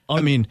league? I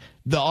mean,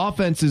 the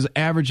offense is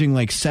averaging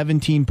like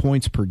 17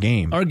 points per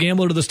game. Our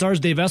gambler to the stars,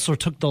 Dave Essler,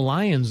 took the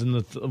Lions in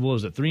the,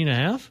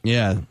 3.5?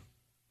 Yeah.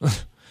 All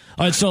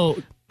right,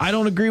 so I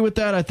don't agree with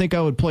that. I think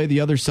I would play the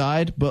other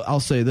side, but I'll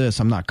say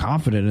this. I'm not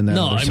confident in that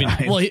other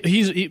side. Well,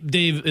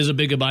 Dave is a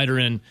big abider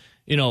in,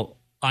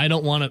 I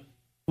don't want to,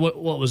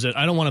 what was it?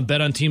 I don't want to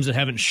bet on teams that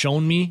haven't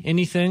shown me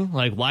anything.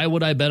 Like, why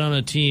would I bet on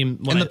a team?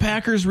 The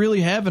Packers really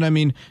haven't. I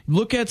mean,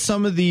 look at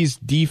some of these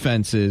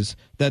defenses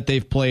that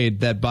they've played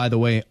that, by the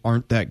way,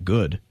 aren't that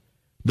good.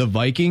 The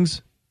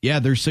Vikings, yeah,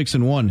 they're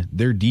 6-1.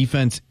 Their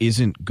defense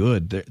isn't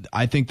good.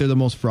 I think they're the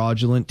most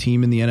fraudulent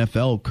team in the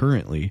NFL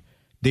currently.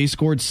 They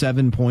scored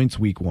 7 points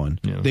week 1.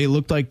 Yeah. They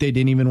looked like they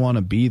didn't even want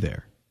to be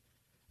there.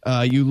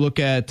 You look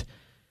at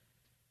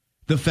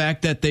the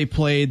fact that they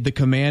played the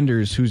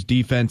Commanders, whose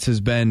defense has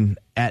been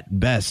at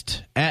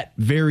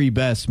very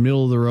best,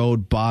 middle of the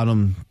road,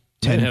 bottom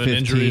 10, 15.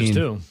 Injuries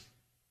too.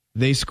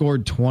 They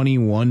scored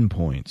 21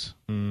 points.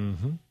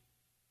 Mm-hmm.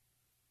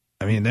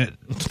 I mean,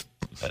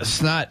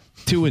 that's not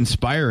too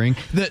inspiring.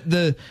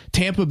 The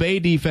Tampa Bay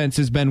defense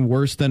has been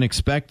worse than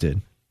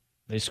expected.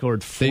 They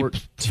scored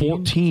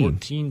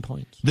 14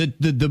 points.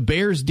 The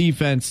Bears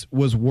defense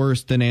was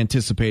worse than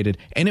anticipated,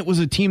 and it was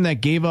a team that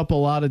gave up a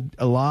lot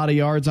of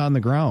yards on the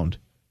ground.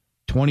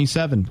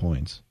 27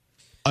 points.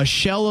 A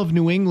shell of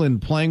New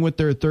England playing with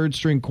their third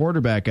string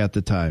quarterback at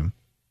the time.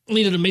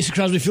 Needed a Mason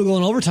Crosby field goal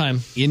in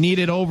overtime. You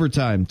needed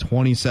overtime.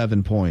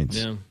 27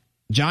 points. Yeah.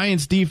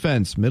 Giants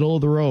defense, middle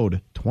of the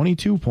road,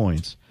 22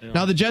 points. Yeah.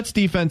 Now the Jets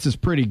defense is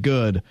pretty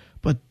good,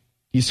 but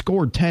you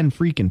scored 10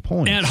 freaking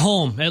points at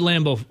home at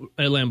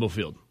Lambeau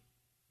Field.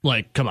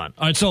 Like, come on.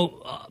 All right,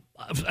 so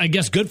I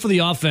guess good for the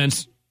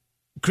offense.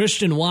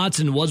 Christian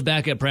Watson was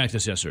back at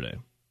practice yesterday.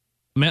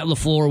 Matt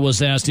LaFleur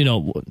was asked,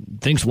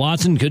 thinks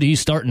Watson, could he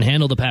start and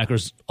handle the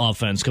Packers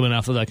offense coming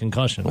after that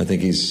concussion? I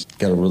think he's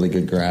got a really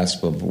good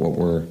grasp of what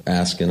we're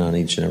asking on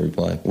each and every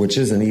play, which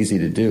isn't easy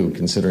to do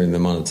considering the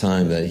amount of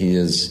time that he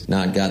has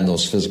not gotten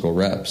those physical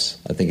reps.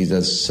 I think he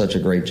does such a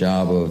great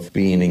job of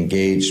being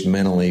engaged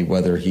mentally,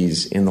 whether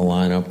he's in the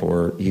lineup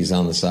or he's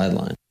on the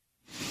sideline.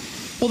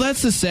 Well,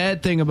 that's the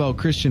sad thing about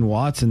Christian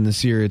Watson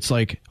this year. It's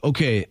like,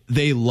 okay,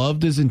 they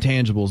loved his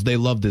intangibles. They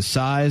loved his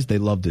size. They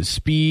loved his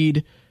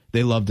speed.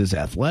 They loved his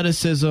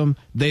athleticism.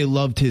 They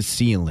loved his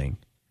ceiling.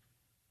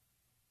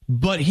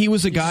 But he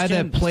was a guy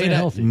that played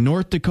at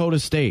North Dakota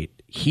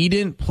State. He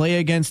didn't play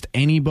against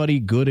anybody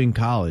good in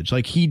college.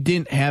 Like, he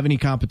didn't have any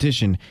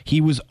competition.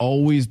 He was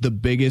always the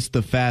biggest,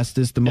 the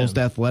fastest, the most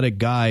athletic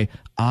guy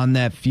on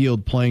that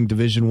field playing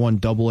Division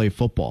I AA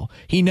football.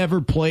 He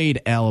never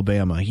played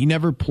Alabama. He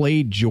never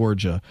played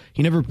Georgia.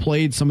 He never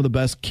played some of the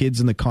best kids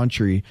in the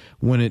country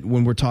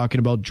when we're talking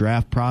about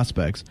draft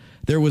prospects.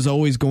 There was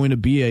always going to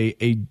be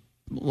a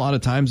lot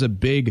of times a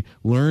big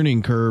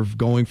learning curve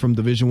going from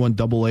Division I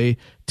AA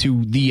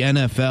to the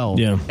NFL.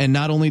 Yeah. And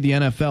not only the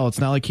NFL, it's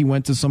not like he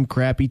went to some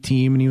crappy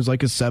team and he was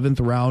like a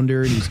 7th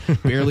rounder and he's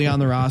barely on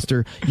the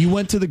roster. You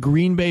went to the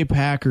Green Bay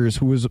Packers,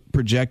 who was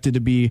projected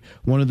to be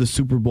one of the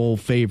Super Bowl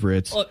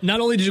favorites. Not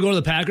only did you go to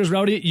the Packers,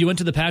 Rowdy, you went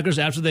to the Packers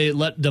after they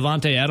let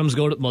Davante Adams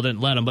go. Didn't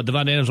let him, but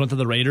Davante Adams went to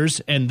the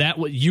Raiders, and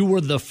you were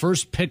the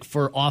first pick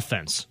for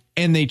offense.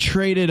 And they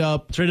traded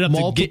up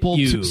multiple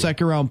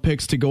second-round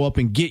picks to go up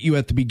and get you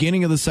at the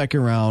beginning of the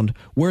second round,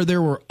 where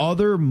there were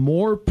other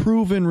more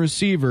proven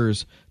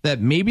receivers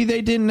that maybe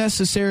they didn't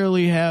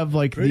necessarily have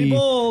like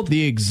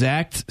the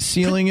exact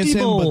ceiling as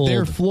him, but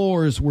their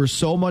floors were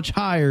so much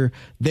higher,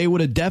 they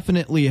would have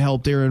definitely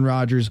helped Aaron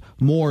Rodgers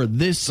more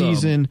this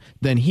season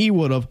than he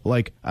would have.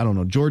 Like, I don't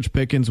know, George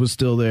Pickens was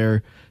still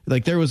there.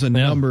 Like, there was a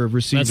number of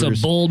receivers. That's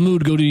a bold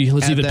move, Goody.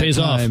 Let's see if it pays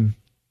off.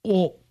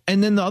 Well,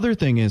 and then the other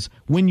thing is,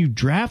 when you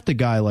draft a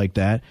guy like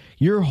that,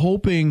 you're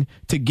hoping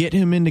to get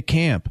him into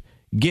camp,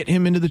 get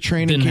him into the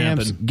training Didn't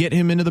camps, happen. get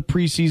him into the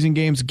preseason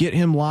games, get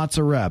him lots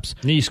of reps.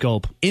 Knee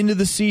scope. Into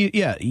the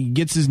he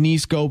gets his knee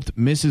scoped,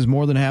 misses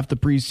more than half the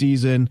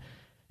preseason.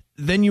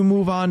 Then you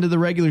move on to the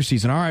regular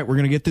season. All right, we're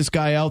going to get this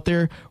guy out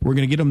there. We're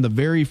going to get him the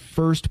very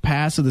first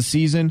pass of the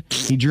season.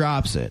 He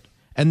drops it.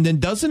 And then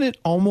doesn't it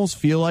almost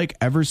feel like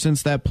ever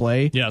since that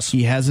play, yes,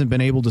 he hasn't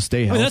been able to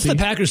stay healthy? That's the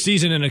Packers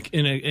season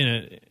in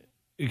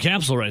a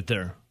capsule right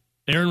there.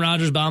 Aaron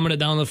Rodgers bombing it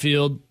down the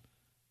field.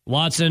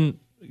 Watson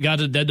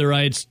got it dead to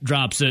rights,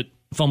 drops it,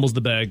 fumbles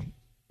the bag.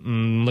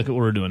 Look at what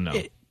we're doing now.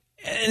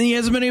 And he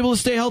hasn't been able to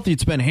stay healthy.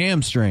 It's been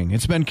hamstring.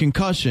 It's been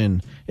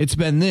concussion. It's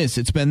been this.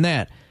 It's been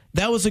that.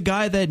 That was a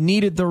guy that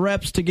needed the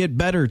reps to get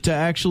better, to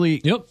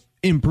actually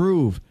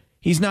improve.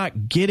 He's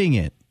not getting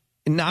it.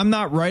 And I'm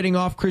not writing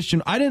off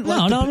Christian. I didn't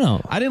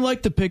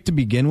like the pick to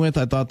begin with.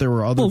 I thought there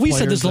were other. Well, we players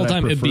said this the whole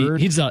time.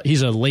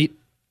 He's a late.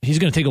 He's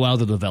going to take a while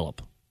to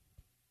develop.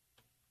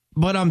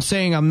 But I'm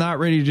saying I'm not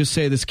ready to just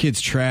say this kid's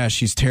trash.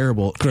 He's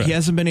terrible. Correct. He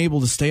hasn't been able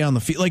to stay on the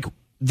field. Like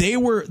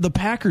the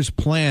Packers'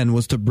 plan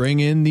was to bring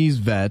in these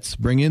vets,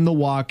 bring in the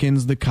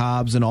Watkins, the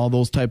Cobbs, and all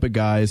those type of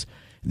guys.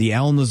 The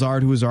Allen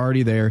Lazard, who was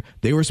already there.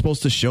 They were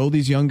supposed to show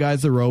these young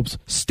guys the ropes,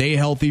 stay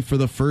healthy for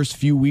the first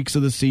few weeks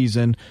of the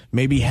season,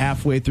 maybe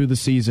halfway through the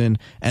season,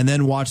 and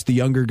then watch the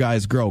younger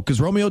guys grow.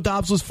 Because Romeo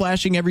Doubs was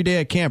flashing every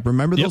day at camp.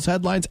 Remember those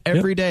headlines?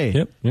 Every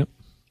day. Yep.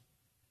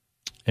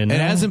 And it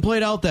hasn't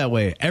played out that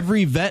way.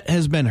 Every vet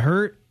has been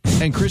hurt,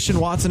 and Christian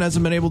Watson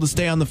hasn't been able to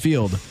stay on the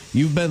field.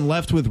 You've been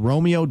left with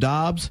Romeo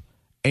Doubs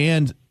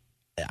and,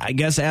 I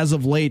guess as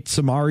of late,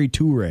 Samori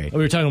Toure. We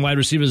were talking wide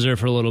receivers there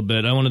for a little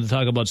bit. I wanted to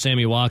talk about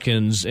Sammy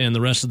Watkins and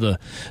the rest of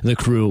the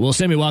crew. Well,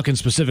 Sammy Watkins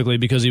specifically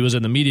because he was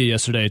in the media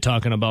yesterday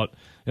talking about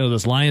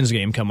this Lions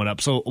game coming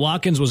up. So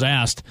Watkins was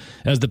asked,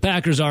 as the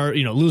Packers are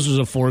losers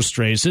of 4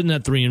 straight, sitting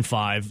at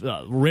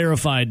 3-5,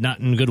 rarefied, not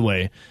in a good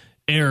way,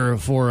 error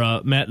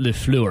for Matt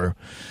LaFleur,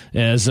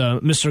 as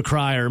Mr.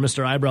 Cryer,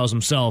 Mr. Eyebrows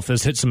himself,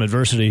 has hit some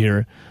adversity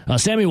here.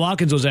 Sammy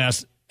Watkins was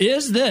asked,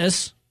 is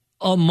this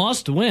a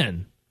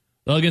must-win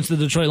against the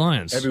Detroit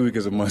Lions? Every week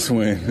is a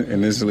must-win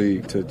in this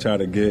league to try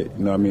to get,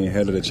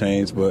 ahead of the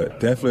chains, but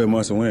definitely a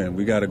must-win.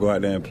 We got to go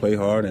out there and play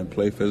hard and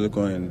play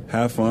physical and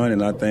have fun,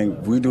 and I think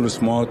if we do the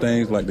small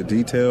things like the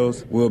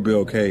details, we'll be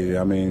okay.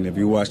 I mean, if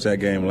you watched that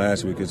game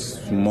last week, it's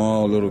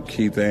small little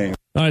key things.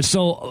 All right,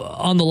 so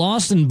on the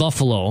loss in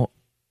Buffalo,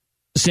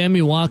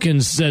 Sammy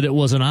Watkins said it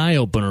was an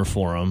eye-opener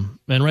for him,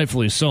 and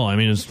rightfully so. I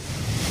mean, it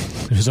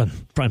was on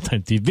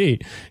primetime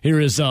TV. Here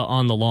is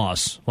on the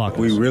loss,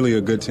 Watkins. We really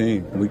a good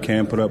team. We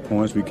can put up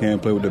points. We can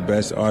play with the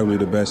best, arguably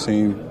the best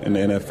team in the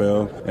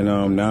NFL.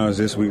 And now is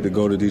this week to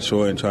go to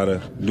Detroit and try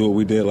to do what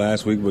we did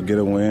last week, but get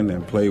a win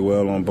and play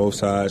well on both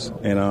sides.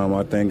 And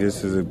I think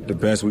this is the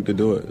best week to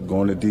do it,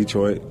 going to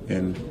Detroit.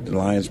 And the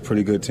Lions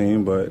pretty good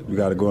team, but we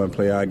got to go and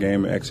play our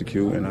game and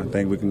execute, and I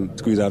think we can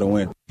squeeze out a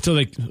win. So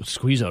they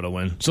squeeze out a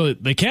win. So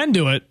they can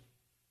do it.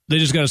 They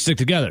just got to stick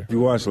together. If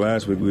you watched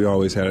last week, we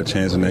always had a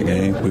chance in that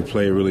game. We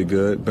played really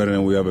good, better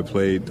than we ever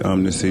played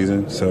this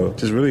season. So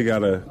just really got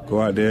to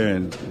go out there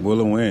and will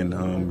a win.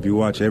 If you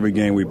watch every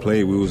game we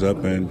played, we was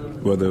up in,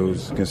 whether it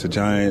was against the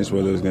Giants,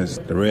 whether it was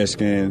against the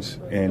Redskins,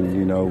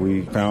 and,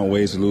 we found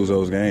ways to lose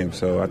those games.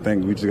 So I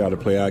think we just got to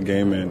play our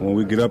game, and when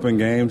we get up in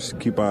games,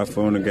 keep our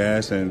foot on the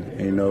gas and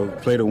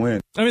play to win.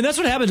 I mean, that's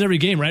what happens every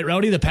game, right,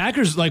 Rowdy? The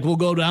Packers, will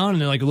go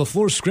down, and,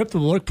 LaFleur's script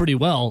will work pretty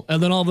well,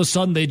 and then all of a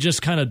sudden they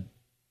just kind of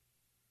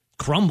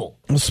crumble.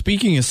 Well,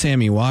 speaking of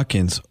Sammy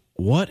Watkins,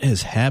 what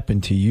has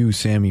happened to you,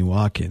 Sammy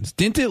Watkins?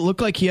 Didn't it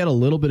look like he had a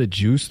little bit of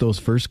juice those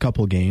first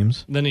couple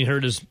games? Then he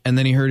hurt his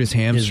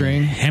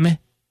hamstring.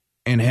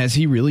 And has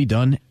he really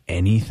done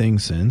anything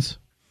since?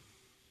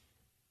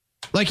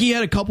 He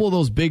had a couple of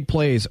those big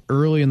plays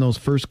early in those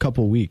first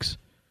couple weeks.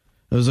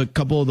 There was a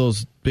couple of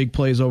those big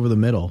plays over the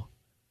middle.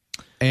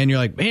 And you're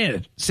like,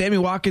 man, Sammy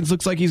Watkins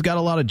looks like he's got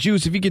a lot of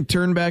juice. If you can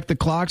turn back the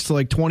clocks to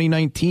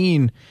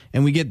 2019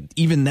 and we get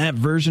even that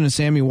version of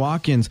Sammy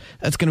Watkins,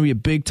 that's going to be a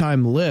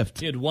big-time lift.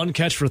 He had 1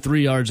 catch for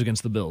 3 yards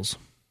against the Bills.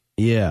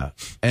 Yeah.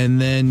 And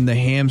then the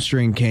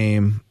hamstring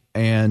came,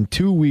 and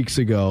 2 weeks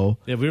ago,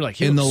 we were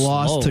in the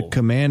loss to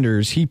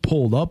Commanders, he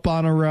pulled up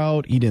on a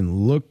route. He didn't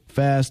look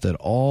fast at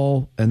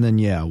all. And then,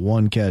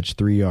 1 catch,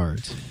 3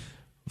 yards.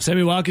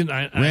 Sammy Watkins,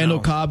 Randall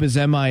Cobb is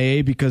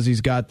MIA because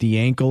he's got the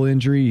ankle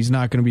injury. He's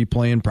not going to be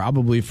playing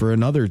probably for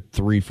another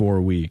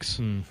 3-4 weeks.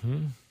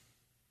 Mm-hmm.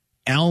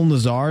 Allen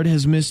Lazard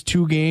has missed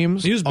 2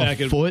 games. He was back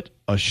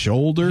a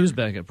shoulder. He was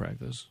back at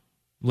practice.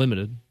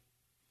 Limited.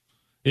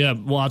 Yeah,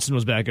 Watson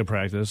was back at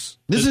practice.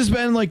 This has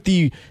been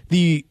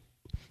the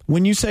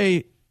when you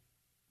say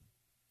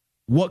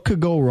what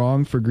could go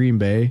wrong for Green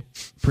Bay,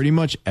 pretty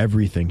much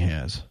everything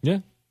has. Yeah.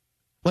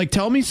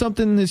 Tell me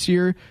something this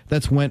year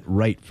that's went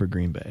right for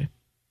Green Bay.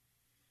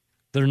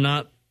 They're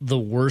not the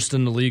worst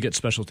in the league at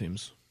special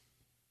teams.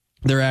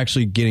 They're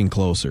actually getting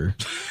closer.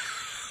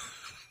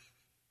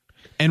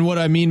 And what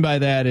I mean by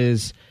that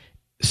is,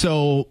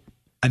 so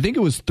I think it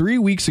was 3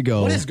 weeks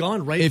ago. What has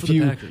gone right for the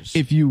Packers?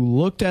 If you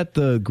looked at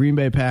the Green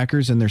Bay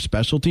Packers and their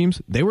special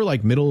teams, they were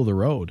middle of the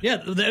road. Yeah,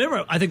 they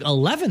were, I think,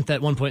 11th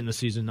at one point in the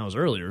season. That was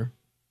earlier.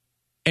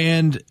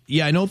 And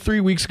yeah, I know 3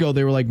 weeks ago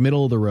they were like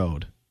middle of the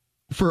road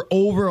for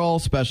overall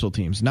special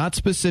teams, not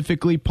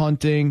specifically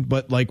punting,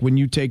 but like when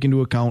you take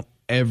into account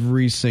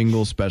every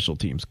single special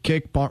teams,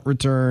 kick, punt,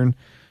 return,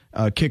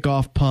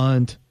 kickoff,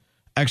 punt,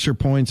 extra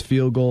points,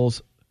 field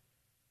goals.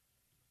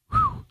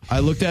 Whew. I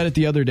looked at it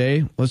the other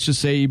day. Let's just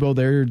say, Ebo,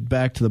 they're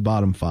back to the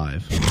bottom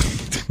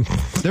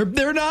 5.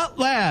 They're not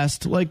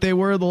last like they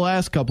were the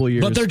last couple of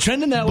years. But they're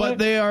trending that way. But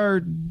they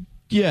are,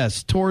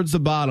 yes, towards the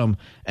bottom.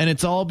 And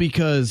it's all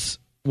because,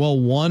 well,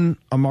 one,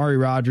 Amari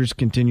Rodgers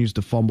continues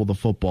to fumble the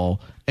football.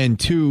 And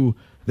two,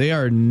 they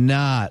are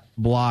not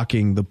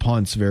blocking the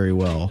punts very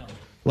well.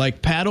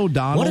 Like Pat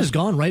O'Donnell. What has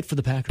gone right for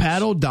the Packers?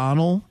 Pat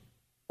O'Donnell.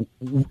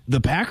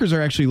 The Packers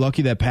are actually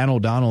lucky that Pat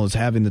O'Donnell is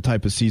having the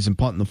type of season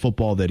punting the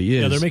football that he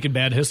is. Yeah, they're making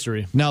bad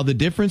history. Now, the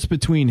difference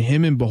between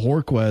him and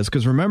Bojorquez,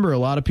 because remember, a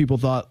lot of people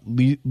thought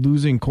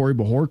losing Corey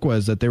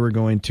Bojorquez that they were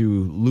going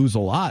to lose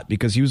a lot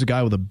because he was a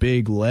guy with a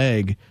big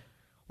leg.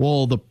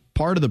 Well, the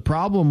part of the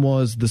problem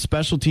was the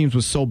special teams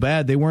was so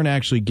bad they weren't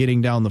actually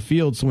getting down the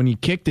field. So when he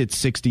kicked it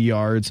 60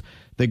 yards,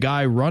 the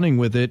guy running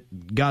with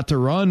it got to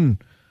run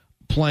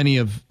plenty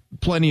of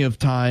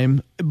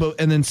time,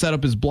 and then set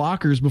up his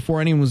blockers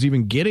before anyone was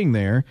even getting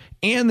there,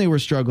 and they were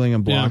struggling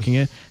and blocking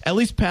it. At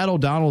least Pat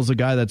O'Donnell is a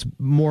guy that's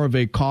more of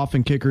a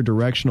coffin kicker,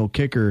 directional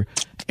kicker,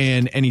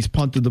 and he's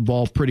punted the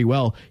ball pretty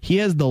well. He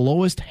has the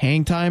lowest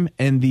hang time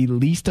and the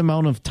least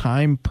amount of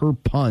time per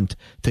punt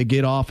to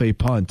get off a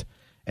punt.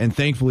 And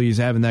thankfully, he's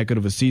having that good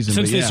of a season.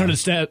 Since they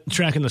started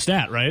tracking the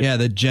stat, right? Yeah,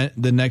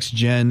 the next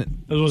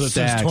gen. Was it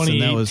since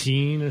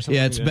 2018 or something?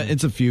 Yeah,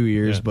 it's a few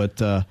years,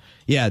 but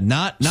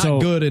not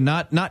good and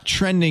not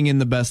trending in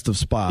the best of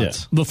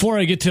spots. Yeah. Before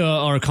I get to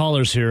our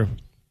callers here,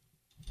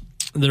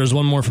 there's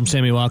one more from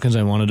Sammy Watkins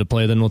I wanted to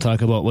play. Then we'll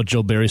talk about what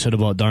Joe Barry said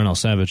about Darnell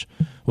Savage,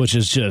 which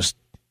is just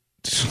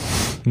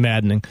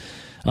maddening.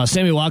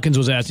 Sammy Watkins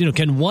was asked,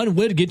 can one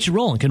win get you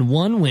rolling? Can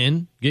one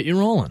win get you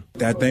rolling?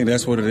 I think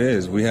that's what it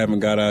is. We haven't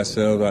got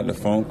ourselves out the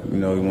funk.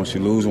 Once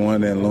you lose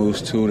one, then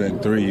lose two, then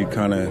three, you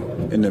kind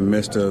of in the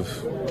midst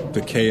of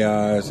the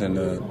chaos and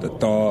the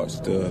thoughts,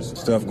 the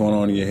stuff going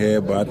on in your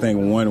head. But I think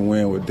one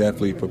win would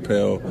definitely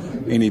propel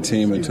any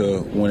team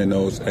into winning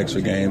those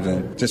extra games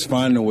and just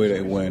finding a way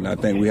to win. I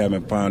think we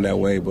haven't found that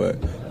way, but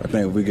I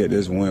think if we get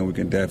this win, we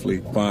can definitely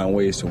find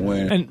ways to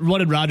win. And what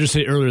did Rodgers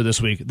say earlier this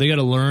week? They got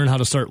to learn how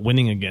to start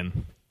winning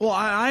again. Well,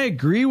 I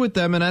agree with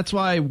them, and that's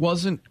why I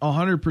wasn't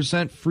 100%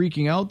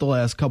 freaking out the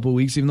last couple of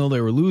weeks, even though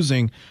they were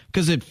losing,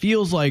 because it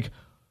feels like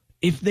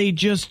if they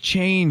just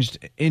changed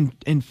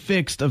and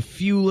fixed a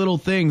few little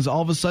things,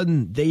 all of a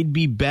sudden they'd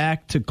be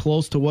back to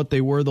close to what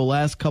they were the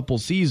last couple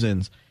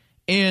seasons.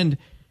 And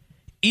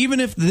even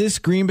if this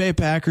Green Bay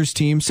Packers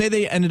team, say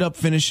they ended up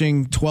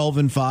finishing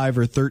 12-5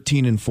 or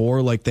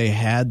 13-4 like they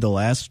had the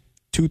last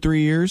 2-3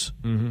 years,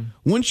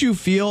 wouldn't you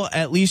feel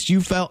at least you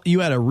felt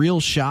you had a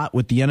real shot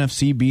with the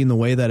NFC being the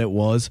way that it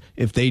was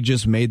if they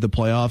just made the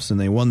playoffs and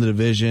they won the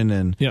division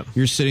and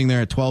you're sitting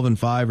there at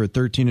 12-5 or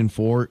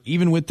 13-4,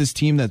 even with this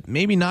team that's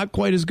maybe not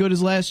quite as good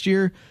as last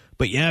year,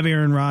 but you have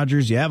Aaron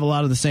Rodgers, you have a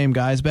lot of the same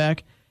guys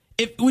back,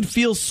 it would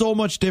feel so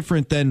much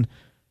different than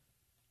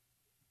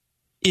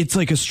it's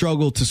like a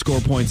struggle to score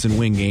points and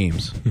win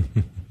games.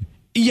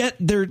 Yet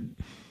and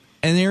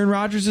Aaron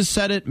Rodgers has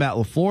said it, Matt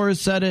LaFleur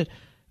has said it,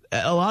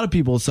 a lot of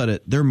people have said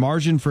it. Their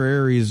margin for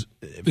error is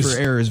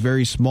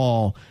very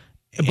small.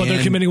 But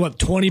they're committing,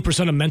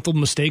 20% of mental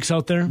mistakes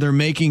out there? They're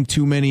making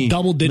too many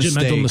double-digit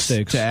mental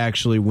mistakes to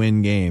actually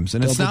win games.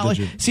 And it's not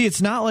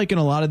like in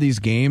a lot of these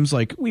games,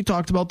 like we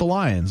talked about the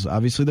Lions.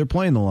 Obviously, they're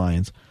playing the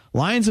Lions.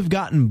 Lions have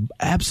gotten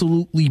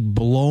absolutely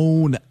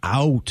blown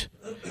out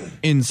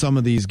in some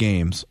of these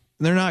games.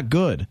 They're not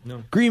good.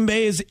 No. Green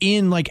Bay is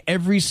in like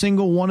every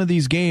single one of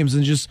these games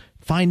and just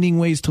finding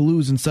ways to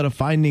lose instead of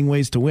finding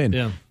ways to win.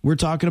 Yeah. We're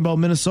talking about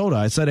Minnesota.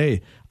 I said,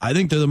 hey, I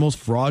think they're the most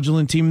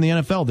fraudulent team in the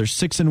NFL. They're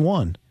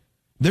 6-1.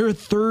 They're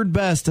third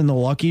best in the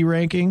Lucky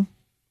ranking.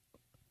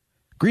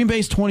 Green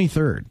Bay's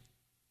 23rd.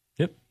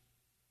 Yep.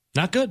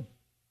 Not good.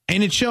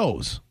 And it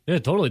shows. Yeah,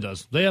 it totally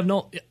does. They have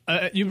no...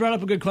 you brought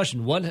up a good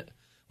question. What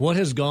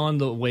has gone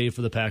the way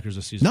for the Packers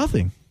this season?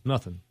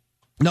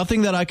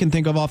 Nothing that I can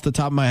think of off the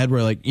top of my head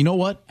where like, you know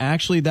what?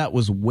 Actually, that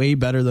was way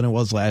better than it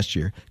was last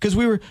year. Because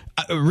we were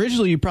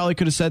originally, you probably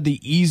could have said the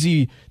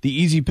easy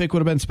pick would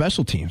have been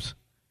special teams.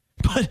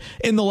 But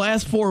in the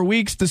last 4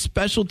 weeks, the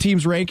special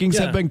teams rankings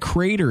have been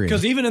cratering.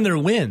 Because even in their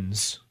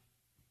wins,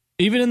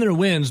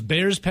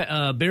 Bears,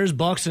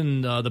 Bucks,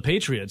 and the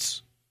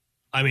Patriots,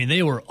 I mean,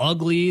 they were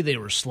ugly, they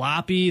were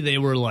sloppy, they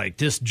were like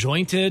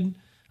disjointed.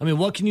 I mean,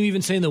 what can you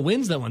even say in the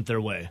wins that went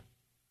their way?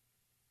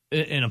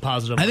 In a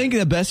positive way. I think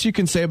the best you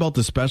can say about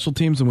the special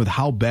teams and with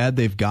how bad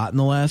they've gotten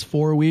the last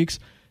 4 weeks,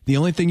 the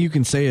only thing you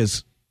can say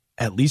is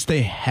at least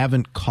they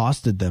haven't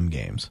costed them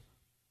games.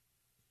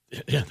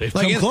 Yeah, they've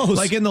come close.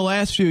 Like in the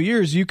last few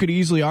years, you could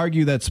easily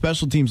argue that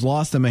special teams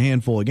lost them a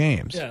handful of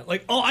games. Yeah,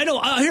 I know.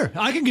 Here,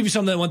 I can give you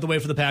something that went the way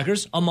for the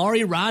Packers.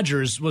 Amari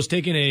Rodgers was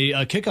taking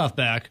a kickoff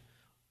back,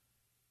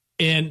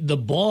 and the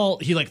ball,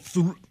 he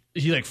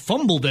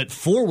fumbled it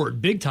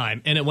forward big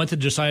time, and it went to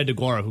Josiah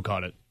DeGuara, who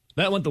caught it.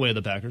 That went the way of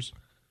the Packers.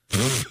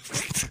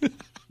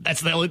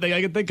 That's the only thing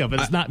I can think of.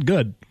 It's not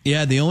good.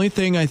 Yeah, the only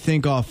thing I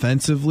think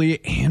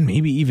offensively and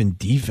maybe even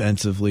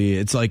defensively,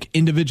 it's like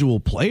individual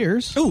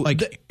players. Ooh,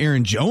 like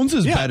Aaron Jones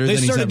is better than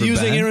he's ever been. They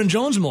started using Aaron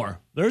Jones more.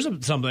 There's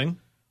something.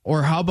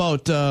 Or how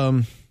about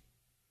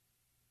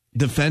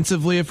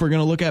defensively, if we're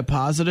going to look at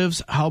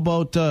positives, how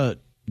about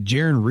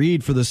Jaron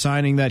Reed for the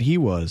signing that he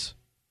was?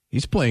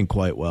 He's playing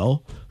quite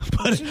well.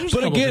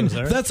 But again,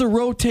 that's a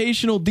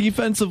rotational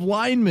defensive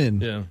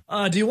lineman.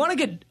 Yeah. Do you want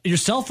to get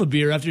yourself a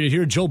beer after you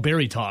hear Joe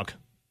Barry talk?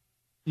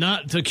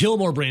 Not to kill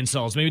more brain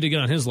cells, maybe to get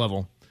on his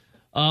level.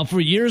 For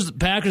years, the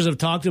Packers have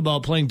talked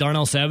about playing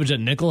Darnell Savage at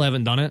nickel,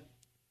 haven't done it.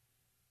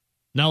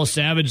 Now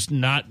Savage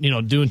not,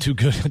 doing too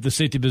good at the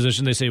safety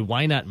position. They say,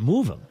 why not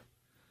move him?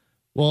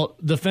 Well,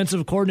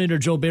 defensive coordinator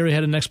Joe Barry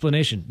had an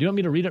explanation. Do you want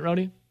me to read it,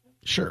 Rowdy?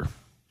 Sure.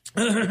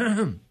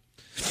 I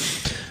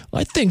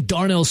think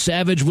Darnell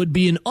Savage would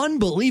be an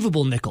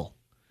unbelievable nickel,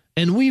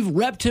 and we've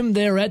repped him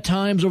there at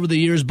times over the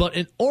years, but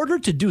in order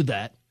to do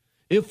that,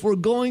 if we're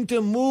going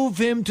to move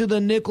him to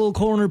the nickel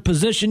corner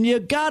position, you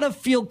gotta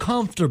feel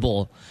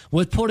comfortable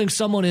with putting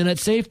someone in at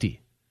safety.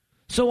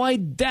 So I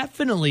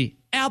definitely,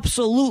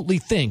 absolutely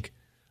think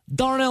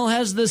Darnell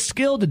has the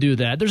skill to do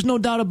that. There's no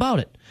doubt about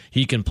it.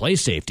 He can play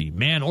safety,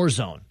 man or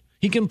zone.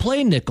 He can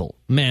play nickel,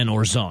 man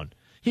or zone.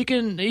 He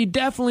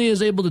definitely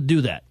is able to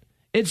do that.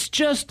 It's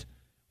just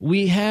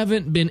we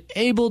haven't been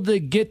able to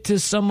get to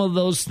some of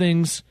those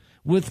things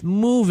with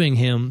moving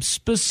him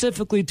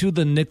specifically to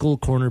the nickel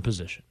corner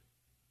position.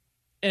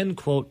 End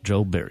quote,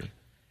 Joe Barry.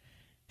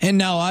 And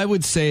now I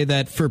would say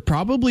that for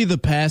probably the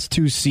past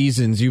 2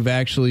 seasons, you've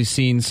actually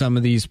seen some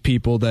of these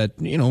people that,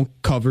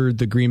 covered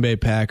the Green Bay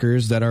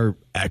Packers, that are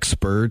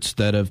experts,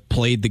 that have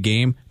played the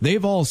game.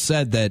 They've all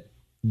said that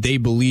they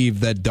believe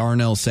that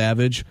Darnell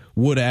Savage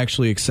would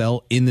actually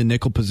excel in the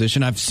nickel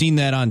position. I've seen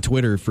that on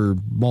Twitter for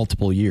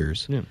multiple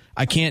years. Yeah.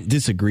 I can't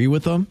disagree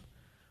with them.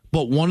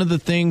 But one of the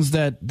things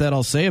that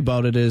I'll say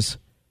about it is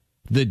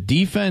the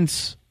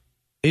defense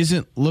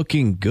isn't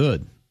looking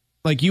good.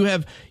 Like you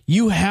have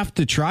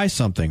to try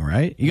something,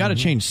 right? You got to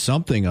change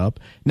something up.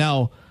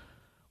 Now,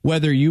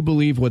 whether you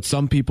believe what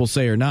some people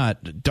say or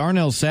not,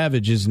 Darnell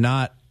Savage is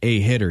not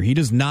a hitter. He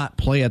does not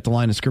play at the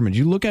line of scrimmage.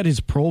 You look at his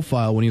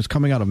profile when he was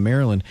coming out of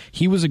Maryland,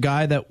 he was a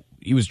guy that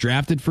he was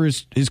drafted for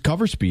his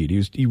cover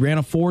speed. He ran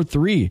a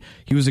 4.3.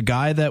 He was a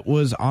guy that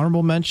was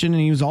honorable mention,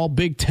 and he was all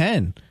Big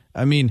Ten.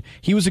 I mean,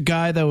 he was a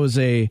guy that was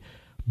a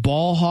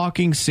ball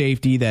hawking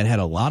safety that had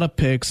a lot of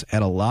picks,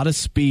 had a lot of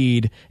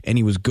speed, and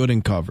he was good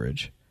in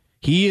coverage.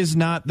 He is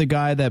not the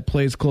guy that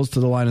plays close to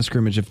the line of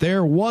scrimmage. If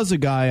there was a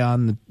guy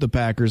on the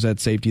Packers at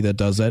safety that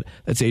does that,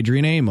 that's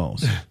Adrian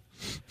Amos.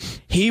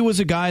 He was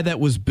a guy that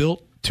was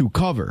built to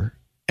cover.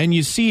 And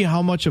you see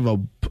how much of a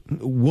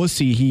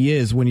wussy he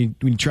is when he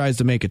tries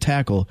to make a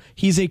tackle.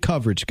 He's a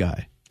coverage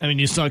guy. I mean,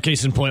 you saw a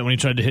case in point when he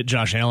tried to hit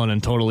Josh Allen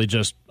and totally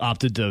just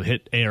opted to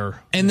hit air.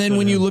 And then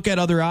when you look at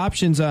other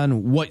options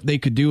on what they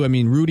could do, I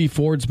mean, Rudy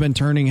Ford's been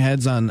turning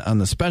heads on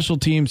the special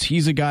teams.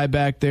 He's a guy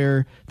back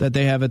there that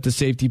they have at the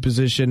safety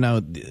position.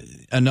 Now,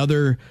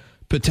 another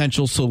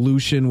potential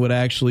solution would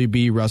actually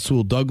be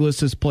Rasul Douglas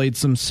has played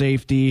some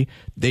safety.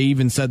 They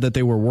even said that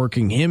they were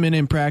working him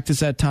in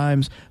practice at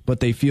times,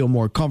 but they feel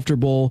more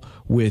comfortable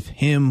with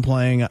him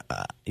playing,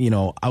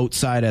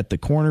 outside at the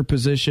corner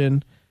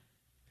position.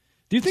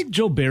 Do you think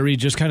Joe Barry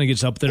just kind of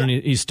gets up there and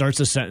he starts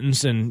a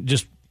sentence and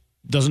just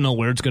doesn't know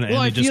where it's going to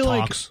end? He just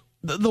talks.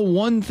 Like the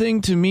one thing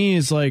to me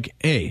is like,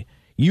 hey,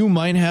 you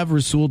might have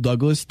Rasul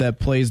Douglas that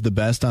plays the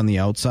best on the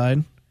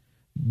outside,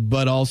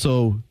 but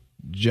also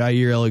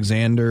Jair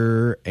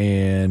Alexander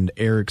and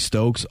Eric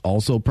Stokes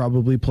also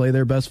probably play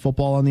their best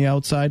football on the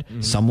outside.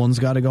 Mm-hmm. Someone's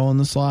got to go in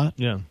the slot.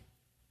 Yeah.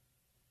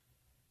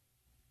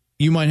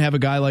 You might have a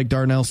guy like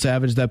Darnell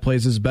Savage that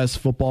plays his best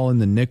football in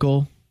the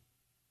nickel.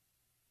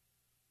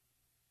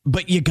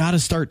 But you got to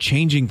start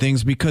changing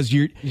things because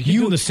you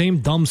do the same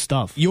dumb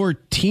stuff. Your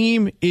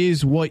team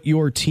is what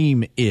your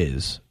team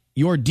is.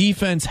 Your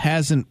defense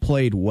hasn't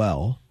played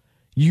well.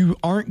 You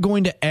aren't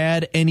going to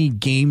add any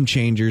game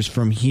changers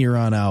from here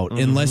on out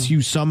unless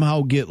you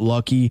somehow get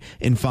lucky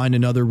and find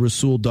another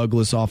Rasul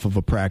Douglas off of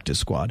a practice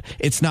squad.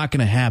 It's not going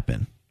to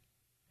happen.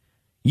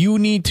 You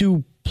need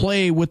to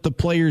play with the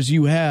players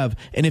you have,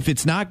 and if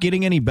it's not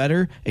getting any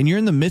better and you're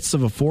in the midst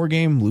of a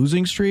 4-game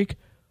losing streak,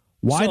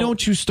 why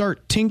don't you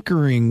start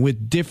tinkering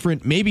with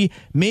different? Maybe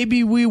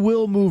we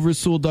will move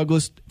Rasul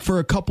Douglas for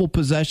a couple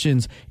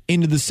possessions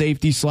into the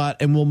safety slot,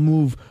 and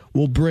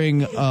we'll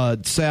bring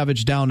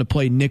Savage down to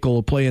play nickel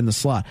or play in the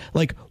slot.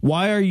 Like,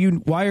 why are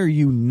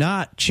you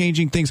not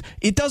changing things?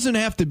 It doesn't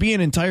have to be an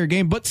entire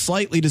game, but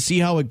slightly to see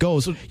how it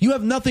goes. You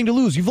have nothing to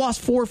lose. You've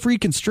lost 4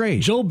 freaking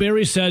straight. Joe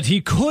Barry said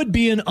he could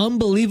be an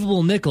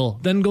unbelievable nickel,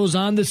 then goes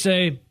on to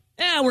say,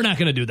 we're not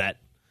going to do that.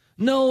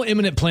 No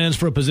imminent plans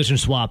for a position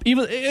swap.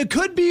 Even it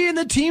could be in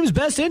the team's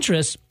best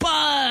interest,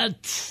 but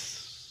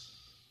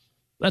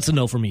that's a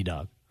no for me,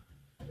 dog.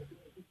 All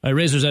right,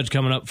 Razor's Edge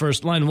coming up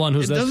first. Line 1,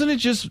 who's this?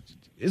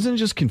 Isn't it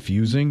just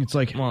confusing? It's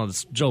like, well,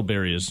 it's Joe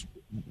Barry is.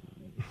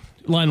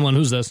 Line 1,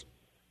 who's this?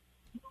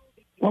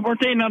 One more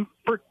thing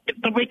for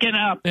the weekend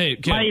up. Hey,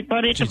 my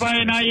buddy Tobias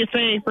and I used to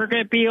say,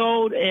 forget be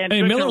old. And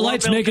hey, Miller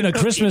Lite's making a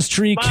Christmas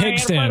tree cake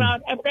stand.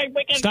 Have a great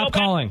weekend. Stop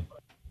calling.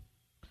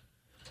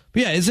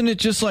 But yeah, isn't it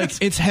just like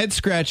it's head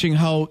scratching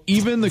how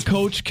even the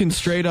coach can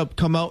straight up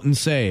come out and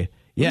say,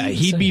 yeah,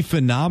 he'd be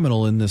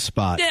phenomenal in this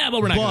spot. Yeah,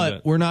 but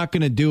we're not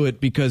going to do it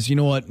because you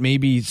know what?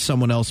 Maybe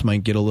someone else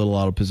might get a little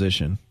out of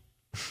position.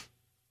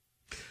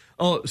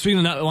 Oh, speaking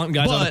of not wanting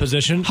guys out of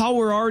position, how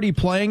we're already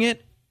playing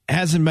it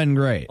hasn't been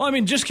great. Well, I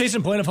mean, just case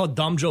in point of how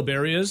dumb Joe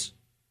Barry is.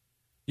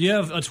 You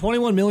have a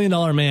 $21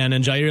 million man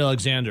and Jair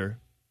Alexander.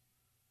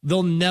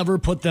 They'll never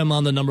put them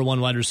on the number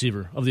one wide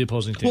receiver of the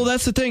opposing team. Well,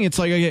 that's the thing. It's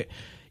like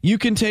you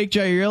can take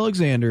Jair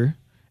Alexander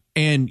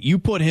and you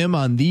put him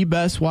on the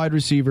best wide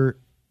receiver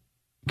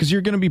because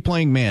you're going to be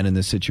playing man in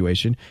this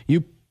situation.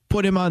 You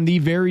put him on the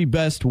very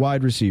best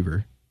wide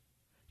receiver.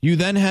 You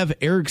then have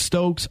Eric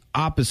Stokes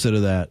opposite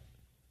of that.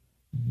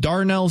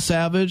 Darnell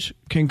Savage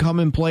can come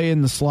and play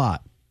in the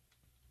slot.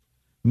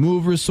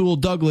 Move Rasul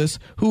Douglas,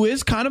 who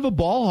is kind of a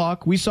ball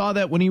hawk. We saw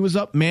that when he was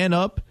up, man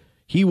up.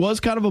 He was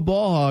kind of a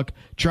ball hawk.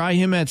 Try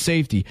him at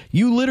safety.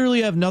 You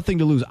literally have nothing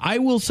to lose. I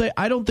will say,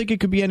 I don't think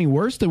it could be any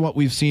worse than what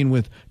we've seen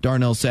with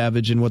Darnell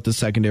Savage and what the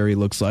secondary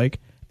looks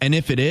like. And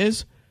if it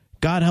is,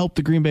 God help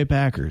the Green Bay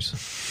Packers.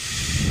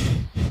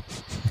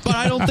 But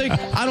I don't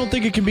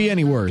think it can be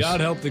any worse. God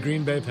help the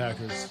Green Bay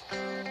Packers.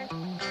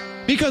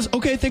 Because,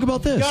 okay, think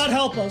about this. God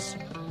help us.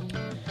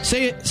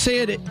 Say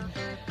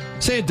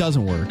it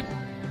doesn't work.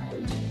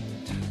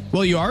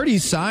 Well, you already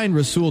signed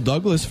Rasul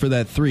Douglas for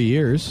that 3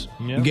 years.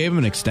 Yep. You gave him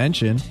an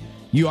extension.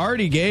 You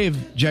already gave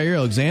Jair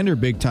Alexander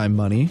big-time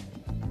money.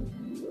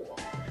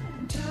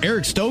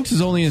 Eric Stokes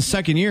is only in his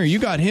second year. You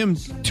got him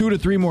 2 to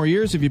 3 more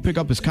years if you pick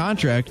up his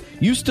contract.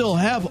 You still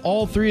have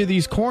all 3 of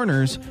these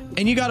corners,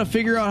 and you got to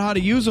figure out how to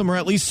use them, or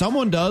at least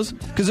someone does,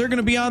 because they're going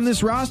to be on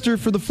this roster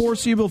for the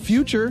foreseeable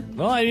future.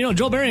 Well,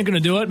 Joe Barry ain't going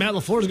to do it. Matt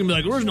LaFleur is going to be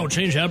like, there's no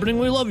change happening.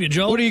 We love you,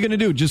 Joe. What are you going to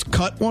do? Just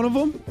cut one of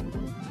them?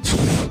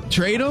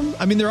 Trade them?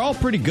 I mean, they're all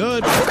pretty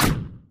good.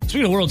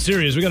 Speaking of World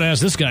Series, we got to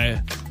ask this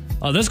guy.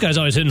 This guy's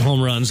always hitting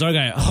home runs. Our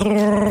guy,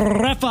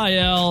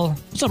 Raphael.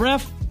 What's up,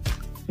 Raph?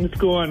 What's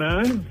going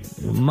on?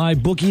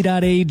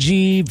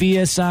 MyBookie.ag,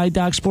 VSI,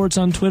 Doc Sports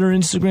on Twitter,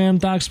 Instagram,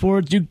 Doc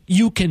Sports.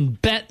 You can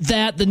bet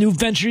that the new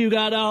venture you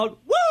got out.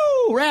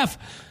 Woo! Raph,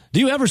 do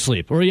you ever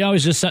sleep, or are you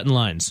always just setting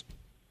lines?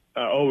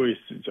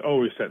 It's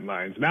always setting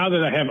lines. Now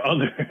that I have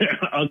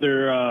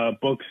other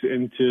books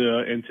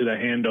into the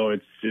handle,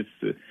 it's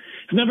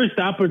never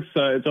stopped.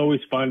 It's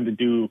always fun to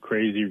do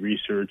crazy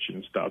research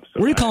and stuff. So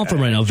where are you calling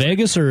from right now?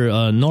 Vegas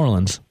or New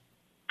Orleans?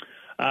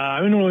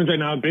 I'm in New Orleans right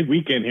now. Big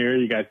weekend here.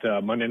 You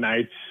got Monday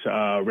nights,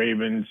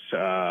 Ravens,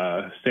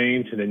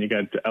 Saints, and then you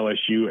got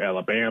LSU,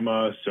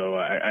 Alabama. So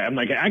I'm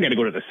like, I got to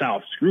go to the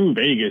South. Screw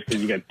Vegas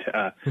because you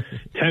got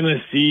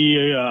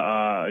Tennessee,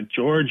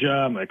 Georgia.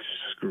 I'm like,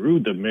 screw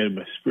the mid.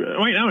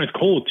 Right now it's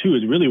cold too.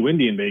 It's really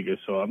windy in Vegas.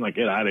 So I'm like,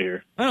 get out of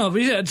here. I don't know.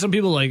 We had some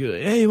people like,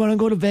 hey, you want to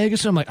go to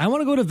Vegas? I'm like, I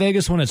want to go to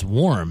Vegas when it's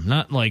warm,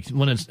 not like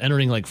when it's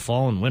entering like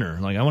fall and winter.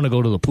 Like I want to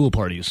go to the pool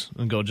parties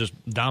and go just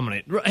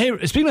dominate.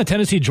 Hey, speaking of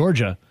Tennessee,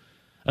 Georgia.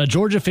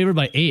 Georgia favored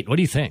by 8. What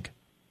do you think?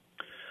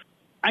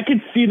 I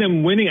could see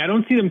them winning. I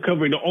don't see them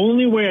covering. The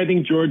only way I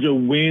think Georgia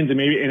wins,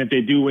 and if they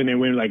do win, they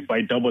win like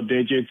by double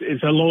digits.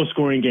 It's a low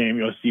scoring game.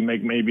 You'll see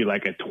maybe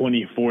like a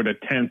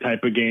 24-10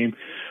 type of game.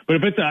 But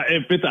if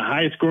it's a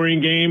high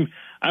scoring game,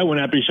 I would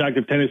not be shocked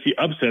if Tennessee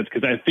upsets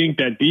because I think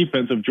that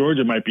defense of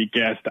Georgia might be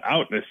gassed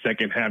out in the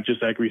second half,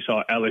 just like we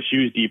saw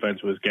LSU's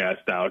defense was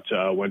gassed out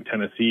when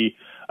Tennessee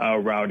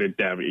routed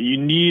them. You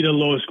need a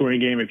low-scoring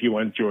game if you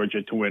want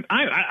Georgia to win.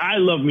 I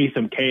love me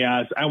some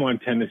chaos. I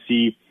want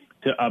Tennessee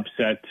to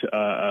upset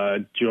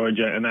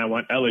Georgia, and I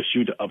want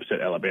LSU to upset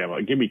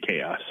Alabama. Give me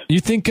chaos. You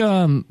think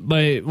when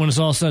it's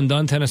all said and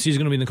done, Tennessee's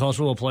going to be in the College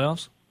Football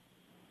Playoffs?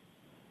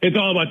 It's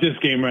all about this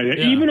game right here.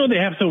 Yeah. Even though they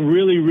have some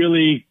really,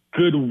 really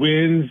good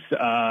wins,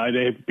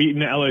 they've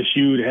beaten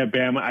LSU, they have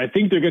Bama. I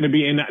think they're going to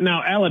be in.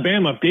 Now,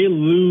 Alabama, if they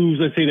lose,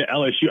 let's say to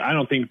LSU, I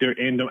don't think they're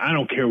in them. I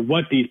don't care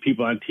what these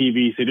people on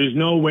TV say. There's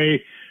no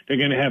way they're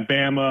going to have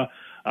Bama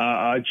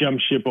jump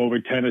ship over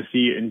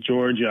Tennessee and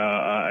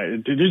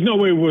Georgia. There's no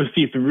way we'll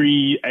see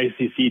 3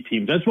 SEC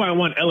teams. That's why I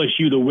want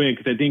LSU to win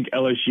because I think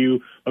LSU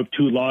of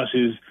 2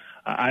 losses.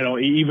 I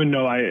don't, even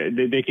though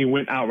they can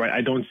win outright, I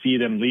don't see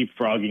them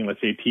leapfrogging,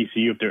 let's say,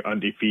 TCU if they're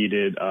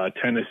undefeated,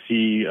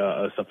 Tennessee,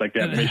 stuff like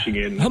that,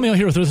 Michigan. Help me out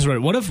here with this right.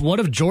 What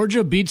if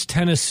Georgia beats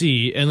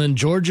Tennessee and then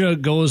Georgia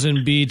goes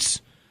and beats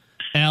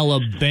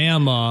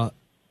Alabama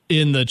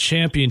in the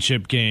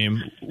championship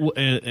game?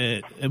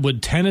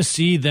 Would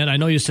Tennessee then, I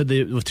know you said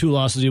with 2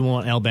 losses you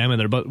want Alabama in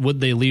there, but would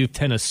they leave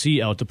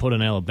Tennessee out to put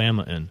an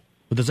Alabama in?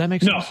 But does that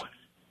make sense? No.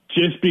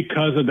 Just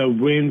because of the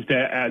wins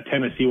that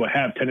Tennessee will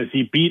have.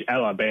 Tennessee beat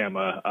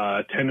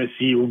Alabama.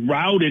 Tennessee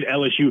routed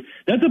LSU.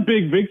 That's a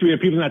big victory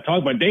that people are not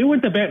talking about. They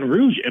went to Baton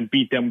Rouge and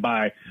beat them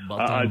by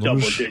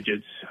double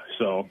digits.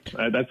 So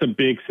that's a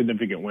big,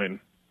 significant win.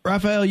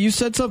 Raphael, you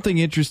said something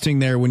interesting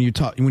there when you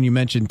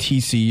mentioned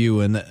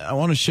TCU, and I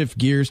want to shift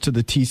gears to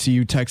the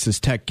TCU Texas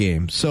Tech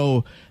game.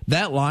 So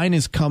that line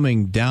is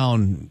coming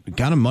down,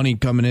 kind of money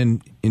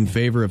coming in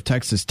favor of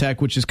Texas Tech,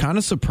 which is kind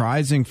of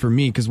surprising for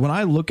me because when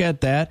I look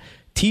at that,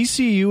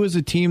 TCU is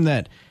a team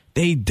that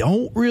they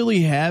don't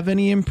really have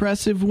any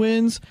impressive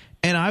wins,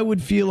 and I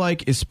would feel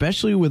like,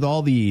 especially with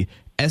all the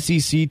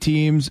SEC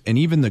teams and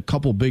even the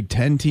couple Big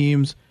Ten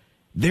teams,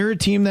 they're a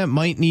team that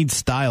might need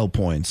style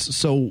points.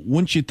 So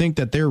wouldn't you think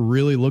that they're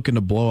really looking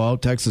to blow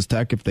out Texas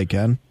Tech if they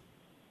can?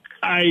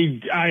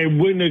 I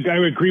wouldn't. I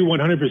would agree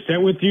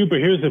 100% with you, but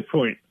here's the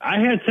point. I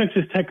had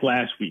Texas Tech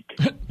last week.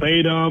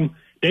 Played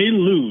they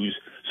lose.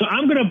 So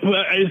I'm going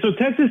to so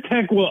Texas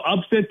Tech will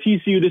upset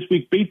TCU this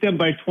week, beat them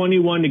by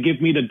 21 to give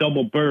me the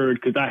double bird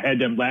because I had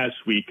them last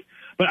week.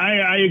 But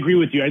I agree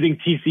with you. I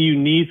think TCU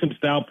needs some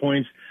style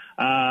points.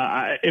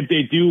 If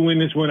they do win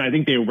this one, I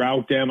think they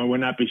rout them. I would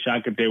not be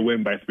shocked if they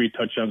win by 3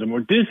 touchdowns or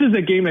more. This is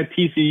a game that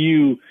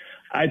TCU,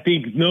 I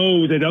think,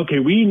 knows that, okay,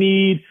 we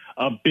need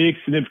a big,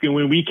 significant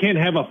win. We can't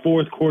have a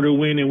fourth quarter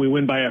win and we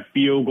win by a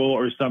field goal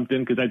or something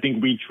because I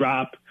think we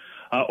drop.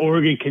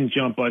 Oregon can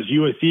jump us.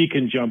 USC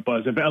can jump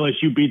us. If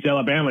LSU beats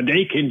Alabama,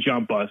 they can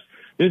jump us.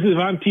 This is if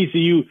I'm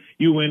TCU,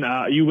 you win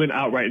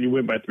outright and you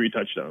win by 3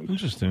 touchdowns.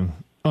 Interesting.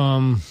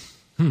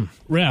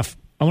 Raph,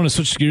 I want to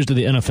switch gears to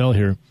the NFL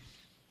here.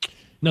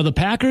 Now, the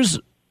Packers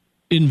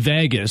in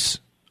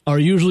Vegas are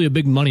usually a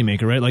big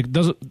moneymaker, right? Like,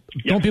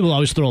 don't people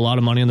always throw a lot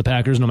of money on the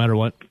Packers no matter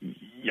what?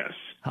 Yes.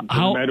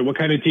 No matter what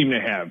kind of team they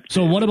have.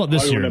 So what about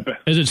this year?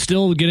 Is it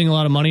still getting a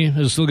lot of money? Is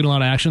it still getting a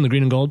lot of action, the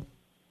green and gold?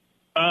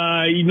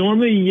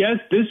 Normally, yes.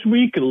 This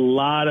week, a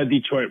lot of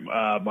Detroit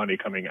money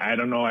coming. I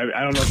don't know. I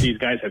don't know if these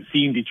guys have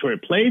seen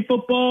Detroit play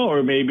football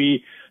or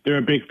maybe they're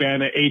a big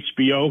fan of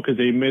HBO because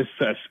they miss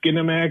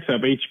Skinamax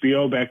of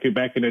HBO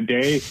back in the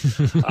day.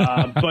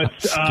 But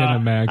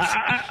Skinamax.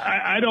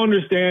 I don't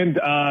understand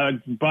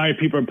why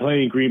people are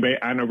playing Green Bay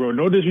on the road.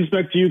 No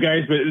disrespect to you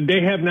guys, but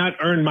they have not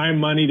earned my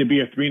money to be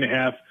a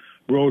 3.5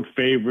 road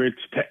favorite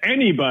to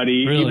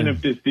anybody, really? Even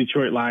if this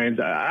Detroit Lions.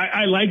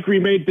 I like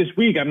Green Bay this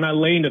week. I'm not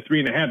laying the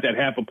 3.5. That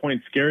half a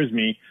point scares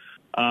me.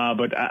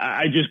 But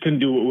I just couldn't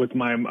do it with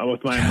my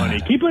money.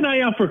 Keep an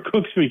eye out for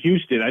Cooks for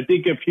Houston. I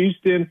think if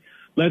Houston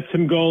lets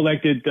him go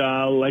like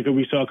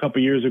we saw a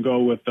couple years ago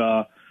with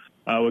the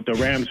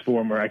Rams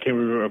former, I can't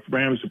remember,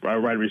 Rams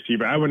wide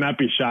receiver, I would not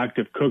be shocked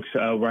if Cooks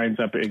winds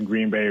up in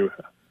Green Bay.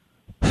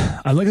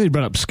 I like that you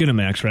brought up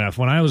Skinamax, Raph.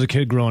 When I was a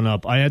kid growing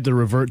up, I had to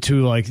revert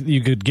to, like,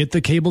 you could get the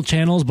cable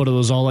channels, but it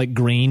was all, like,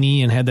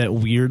 grainy and had that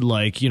weird,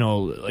 like,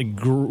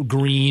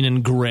 green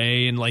and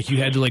gray, and, like, you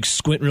had to, like,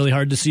 squint really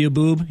hard to see a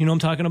boob. You know what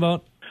I'm talking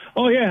about?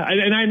 Oh, yeah,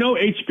 and I know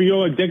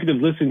HBO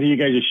executives listen to you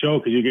guys' show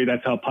because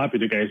that's how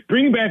popular you guys.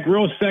 Bring back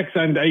real sex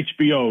on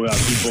HBO,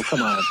 people.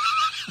 Come on.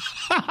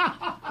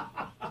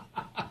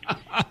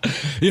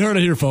 You heard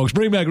it here, folks.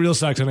 Bring back real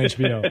sex on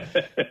HBO.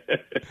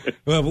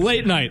 Well,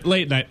 late night.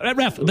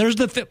 Ref, there's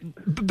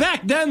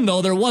back then,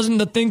 though, there wasn't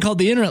the thing called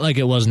the internet like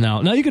it was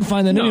now. Now you can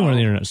find that anywhere on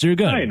the internet, so you're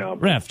good. I know.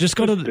 Ref, just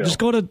go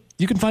to,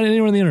 you can find it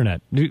anywhere on the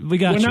internet. We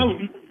got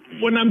you.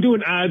 When I'm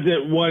doing odds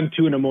at 1,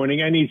 2 in the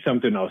morning, I need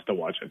something else to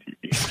watch on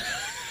TV.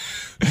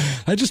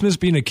 I just miss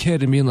being a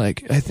kid and being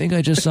like, I think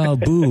I just saw a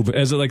boob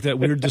as like that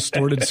weird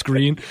distorted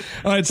screen.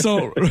 All right,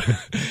 so,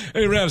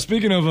 hey, Raph,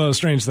 speaking of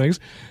strange things,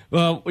 you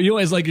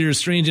always like your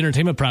strange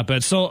entertainment prop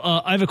bets. So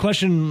I have a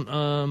question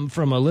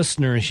from a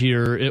listener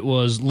here. It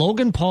was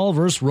Logan Paul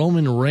versus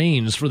Roman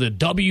Reigns for the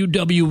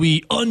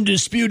WWE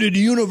Undisputed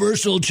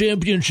Universal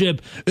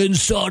Championship in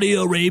Saudi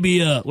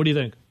Arabia. What do you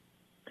think?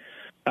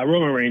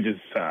 Roman Reigns is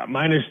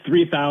minus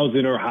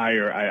 3,000 or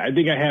higher. I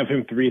think I have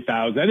him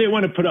 3,000. I didn't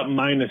want to put up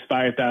minus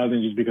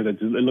 5,000 just because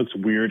it looks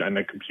weird on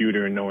the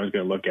computer and no one's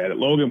going to look at it.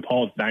 Logan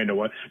Paul's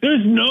 9-1.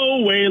 There's no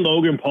way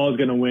Logan Paul's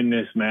going to win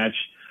this match.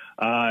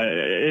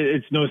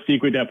 It's no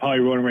secret that probably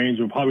Roman Reigns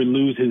will probably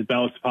lose his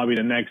belts probably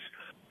the next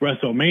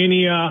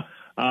WrestleMania,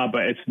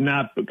 but it's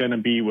not going to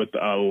be with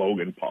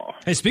Logan Paul.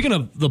 Hey, speaking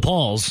of the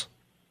Pauls,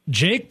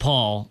 Jake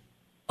Paul,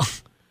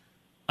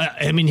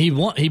 I mean, he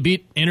won. He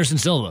beat Anderson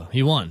Silva.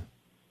 He won.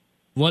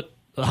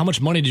 How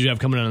much money did you have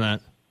coming in on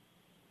that?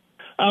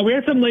 We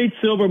had some late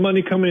silver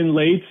money coming in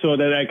late, so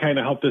that kind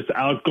of helped us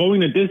out.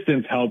 Going the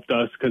distance helped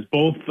us because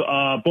both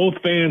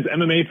fans,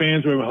 MMA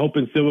fans, were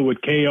hoping Silva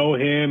would KO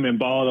him,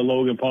 and all the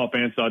Logan Paul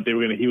fans thought he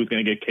was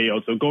going to get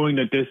KO'd. So going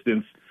the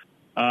distance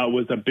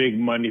was a big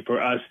money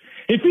for us.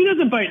 If he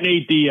doesn't fight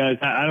Nate Diaz,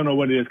 I don't know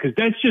what it is because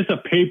that's just a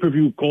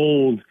pay-per-view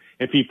gold.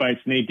 If he fights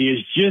Nate Diaz,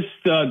 just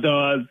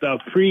the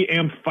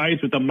pre-amp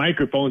fights with the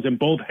microphones in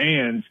both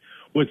hands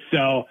would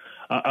sell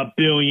a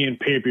billion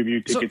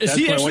pay-per-view tickets. So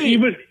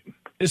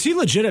is he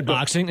legit at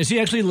boxing? Is he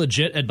actually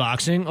legit at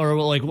boxing, or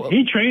like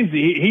he trains?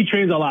 He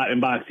trains a lot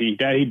in boxing.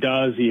 He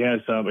does. He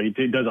has.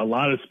 He does a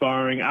lot of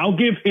sparring. I'll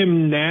give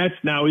him that.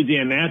 Now, is he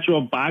a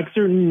natural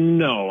boxer?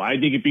 No. I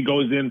think if he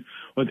goes in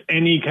with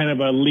any kind of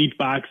elite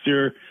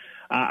boxer,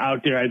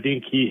 out there. I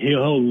think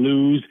he'll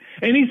lose.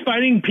 And he's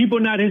fighting people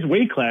not his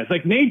weight class.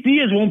 Like Nate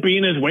Diaz won't be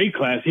in his weight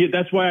class.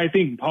 That's why I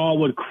think Paul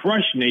would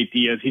crush Nate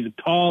Diaz. He's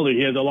taller.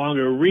 He has a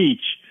longer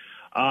reach.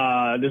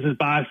 This is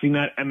boxing,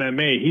 not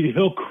MMA.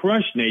 He'll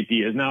crush Nate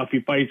Diaz. Now, if he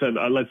fights,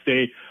 let's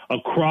say, a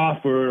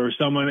Crawford or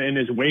someone in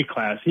his weight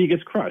class, he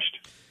gets crushed.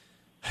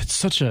 It's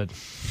such a...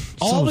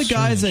 All the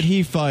guys that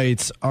he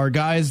fights are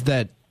guys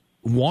that,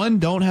 one,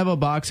 don't have a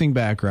boxing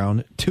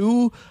background,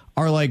 two,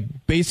 are like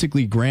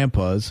basically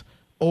grandpas,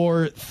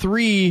 or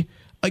three,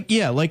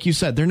 like you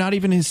said, they're not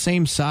even his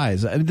same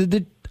size.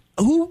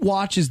 Who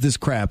watches this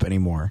crap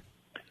anymore?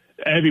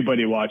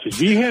 Everybody watches.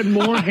 We had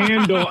more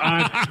handle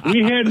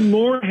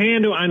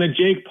on a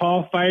Jake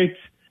Paul fight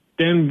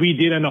than we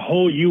did on the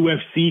whole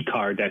UFC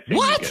card that same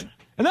weekend.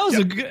 And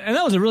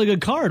that was a really good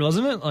card,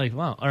 wasn't it? Like,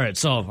 wow. All right,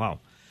 so wow.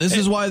 This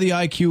is why the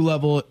IQ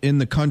level in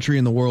the country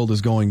and the world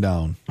is going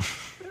down.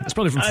 It's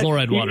probably from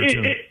fluoride water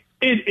too.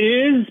 It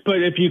is,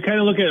 but if you kind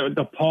of look at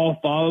the Paul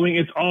following,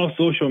 it's all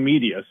social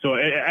media. So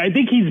I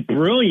think he's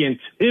brilliant,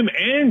 him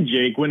and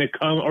Jake,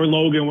 or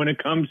Logan, when it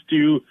comes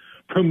to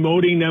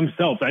promoting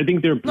themselves. I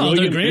think they're brilliant.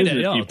 No, they're great at it.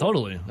 people. Yeah,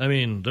 totally. I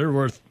mean, they're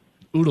worth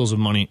oodles of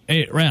money.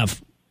 Hey,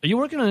 Raph, are you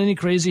working on any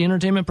crazy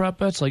entertainment prop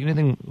bets? Like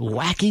anything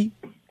wacky?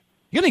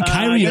 You got any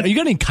Kyrie? You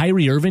got any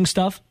Kyrie Irving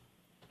stuff?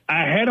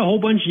 I had a whole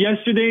bunch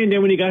yesterday, and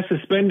then when he got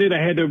suspended, I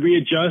had to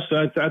readjust.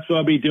 So that's what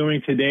I'll be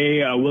doing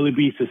today. Will he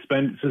be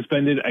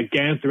suspended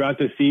again throughout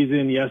the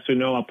season? Yes or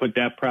no? I'll put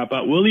that prop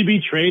out. Will he be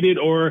traded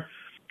or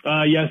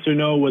yes or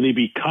no? Will he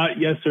be cut?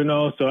 Yes or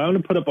no? So I'm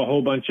going to put up a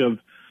whole bunch of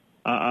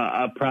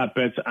prop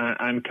bets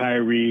on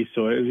Kyrie.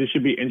 So it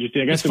should be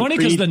interesting. It's funny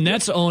because the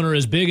Nets owner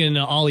is big in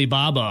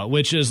Alibaba,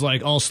 which is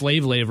like all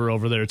slave labor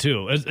over there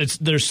too.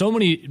 There's so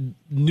many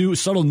new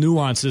subtle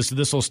nuances to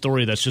this whole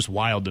story that's just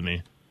wild to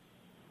me.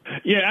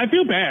 Yeah, I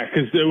feel bad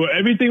because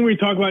everything we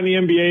talk about in the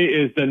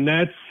NBA is the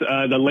Nets.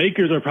 The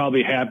Lakers are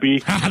probably happy.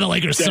 The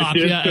Lakers suck.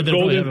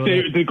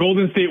 The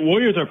Golden State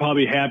Warriors are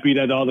probably happy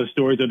that all the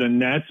stories are the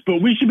Nets.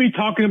 But we should be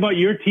talking about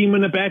your team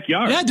in the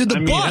backyard. Yeah, dude,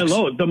 Bucks.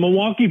 Hello. The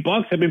Milwaukee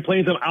Bucks have been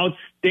playing some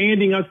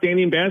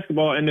outstanding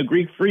basketball, and the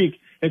Greek Freak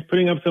is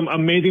putting up some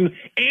amazing,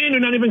 and they're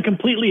not even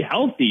completely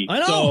healthy. I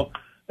know. So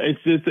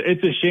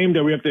it's a shame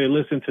that we have to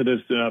listen to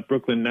this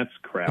Brooklyn Nets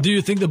crap. Do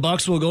you think the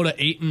Bucks will go to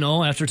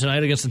 8-0 after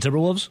tonight against the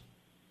Timberwolves?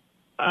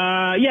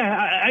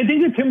 I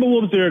think the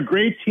Timberwolves are a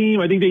great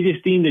team. I think they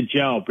just need to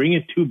gel.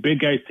 Bringing two big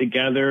guys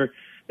together,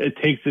 it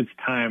takes its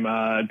time.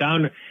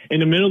 Down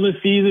in the middle of the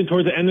season,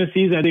 towards the end of the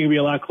season, I think it'll be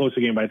a lot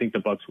closer game, but I think the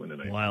Bucks win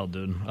tonight. Wild,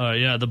 dude.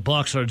 Yeah, the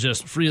Bucks are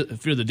just fear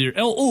the deer.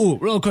 Oh,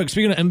 real quick,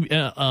 speaking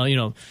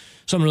of,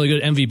 some really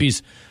good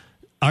MVPs,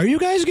 are you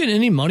guys getting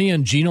any money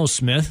on Geno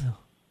Smith,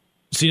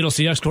 Seattle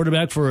Seahawks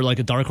quarterback, for like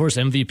a dark horse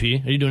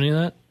MVP? Are you doing any of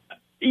that?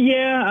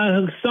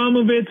 Yeah, some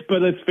of it,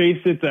 but let's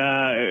face it,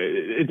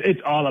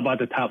 it's all about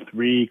the top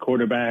three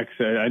quarterbacks.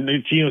 I know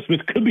Geno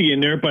Smith could be in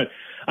there, but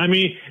I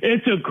mean,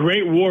 it's a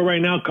great war right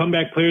now.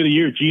 Comeback player of the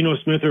year, Geno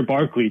Smith or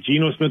Barkley.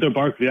 Geno Smith or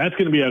Barkley. That's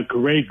going to be a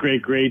great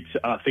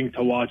thing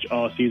to watch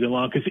all season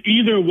long, because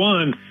either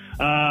one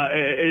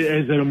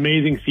is an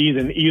amazing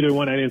season. Either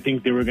one, I didn't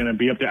think they were going to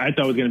be up there. I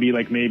thought it was going to be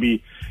like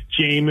maybe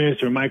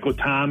Jameis or Michael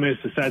Thomas.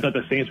 I thought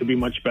the Saints would be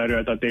much better.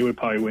 I thought they would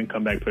probably win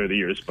comeback player of the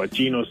years. But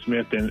Geno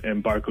Smith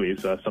and Barkley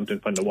is something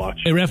fun to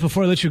watch. Hey, Raph,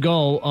 before I let you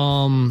go,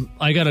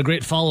 I got a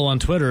great follow on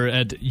Twitter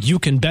at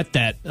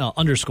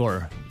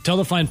 _. Tell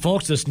the fine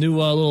folks this new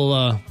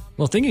little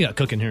thing you got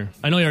cooking here.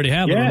 I know you already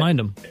have, but remind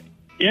them.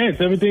 Yeah,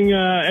 it's everything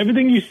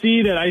you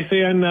see that I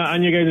say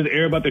on your guys'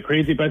 air about the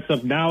crazy bet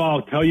stuff. Now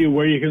I'll tell you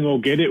where you can go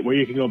get it, where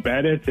you can go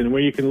bet it, and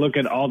where you can look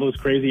at all those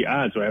crazy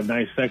odds. So I have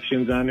nice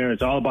sections on there.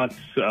 It's all about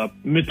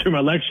midterm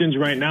elections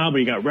right now, but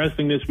you got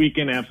wrestling this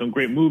weekend. I have some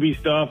great movie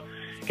stuff.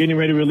 Getting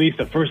ready to release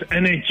the first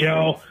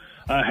NHL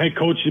head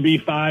coach to be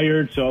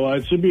fired. So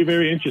it should be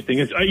very interesting.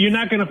 You're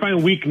not going to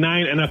find Week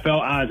 9 NFL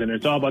odds, and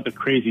it's all about the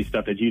crazy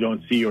stuff that you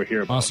don't see or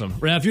hear about. Awesome.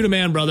 Raph, you're the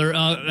man, brother.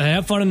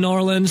 Have fun in New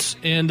Orleans,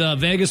 and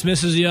Vegas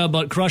misses you,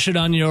 but crush it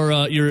on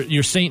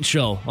your Saints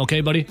show.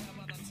 Okay, buddy?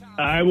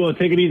 I will.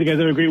 Take it easy, guys.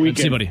 Have a great weekend.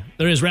 Let's see, buddy.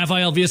 There is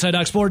Raphael, VSI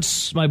Doc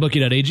Sports,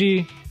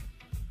 mybookie.ag.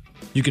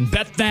 You can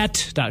bet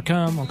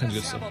that.com. All kinds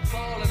of good stuff.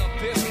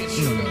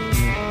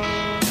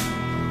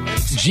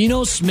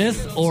 Geno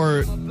Smith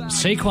or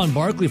Saquon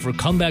Barkley for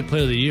comeback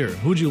player of the year?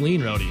 Who'd you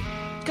lean, Rowdy?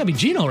 It's got to be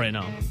Geno right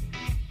now.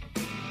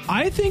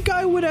 I think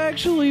I would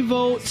actually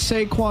vote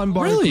Saquon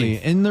Barkley.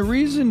 Really? And the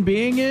reason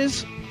being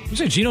is... You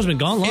say Geno's been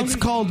gone longer? It's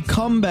called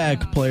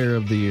comeback player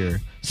of the year.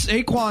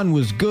 Saquon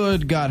was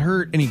good, got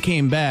hurt, and he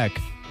came back.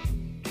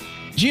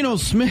 Geno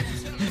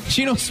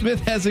Smith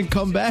hasn't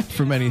come back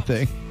from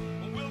anything.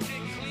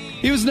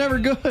 He was never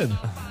good.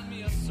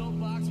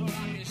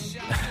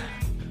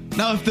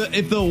 Now, if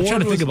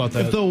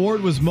the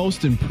award was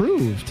most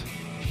improved,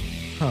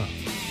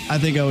 I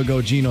think I would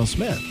go Geno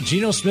Smith.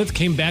 Geno Smith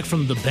came back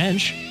from the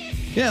bench.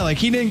 Yeah, like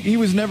he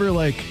was never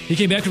like he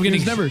came back from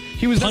getting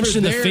punched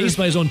in the face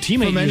by his own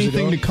teammate. From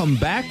anything to come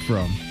back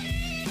from.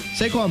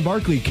 Saquon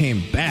Barkley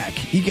came back.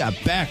 He got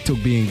back to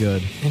being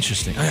good.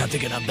 Interesting. I'm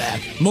thinking I'm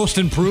back. Most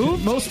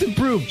improved? Most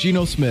improved.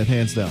 Geno Smith,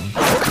 hands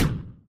down.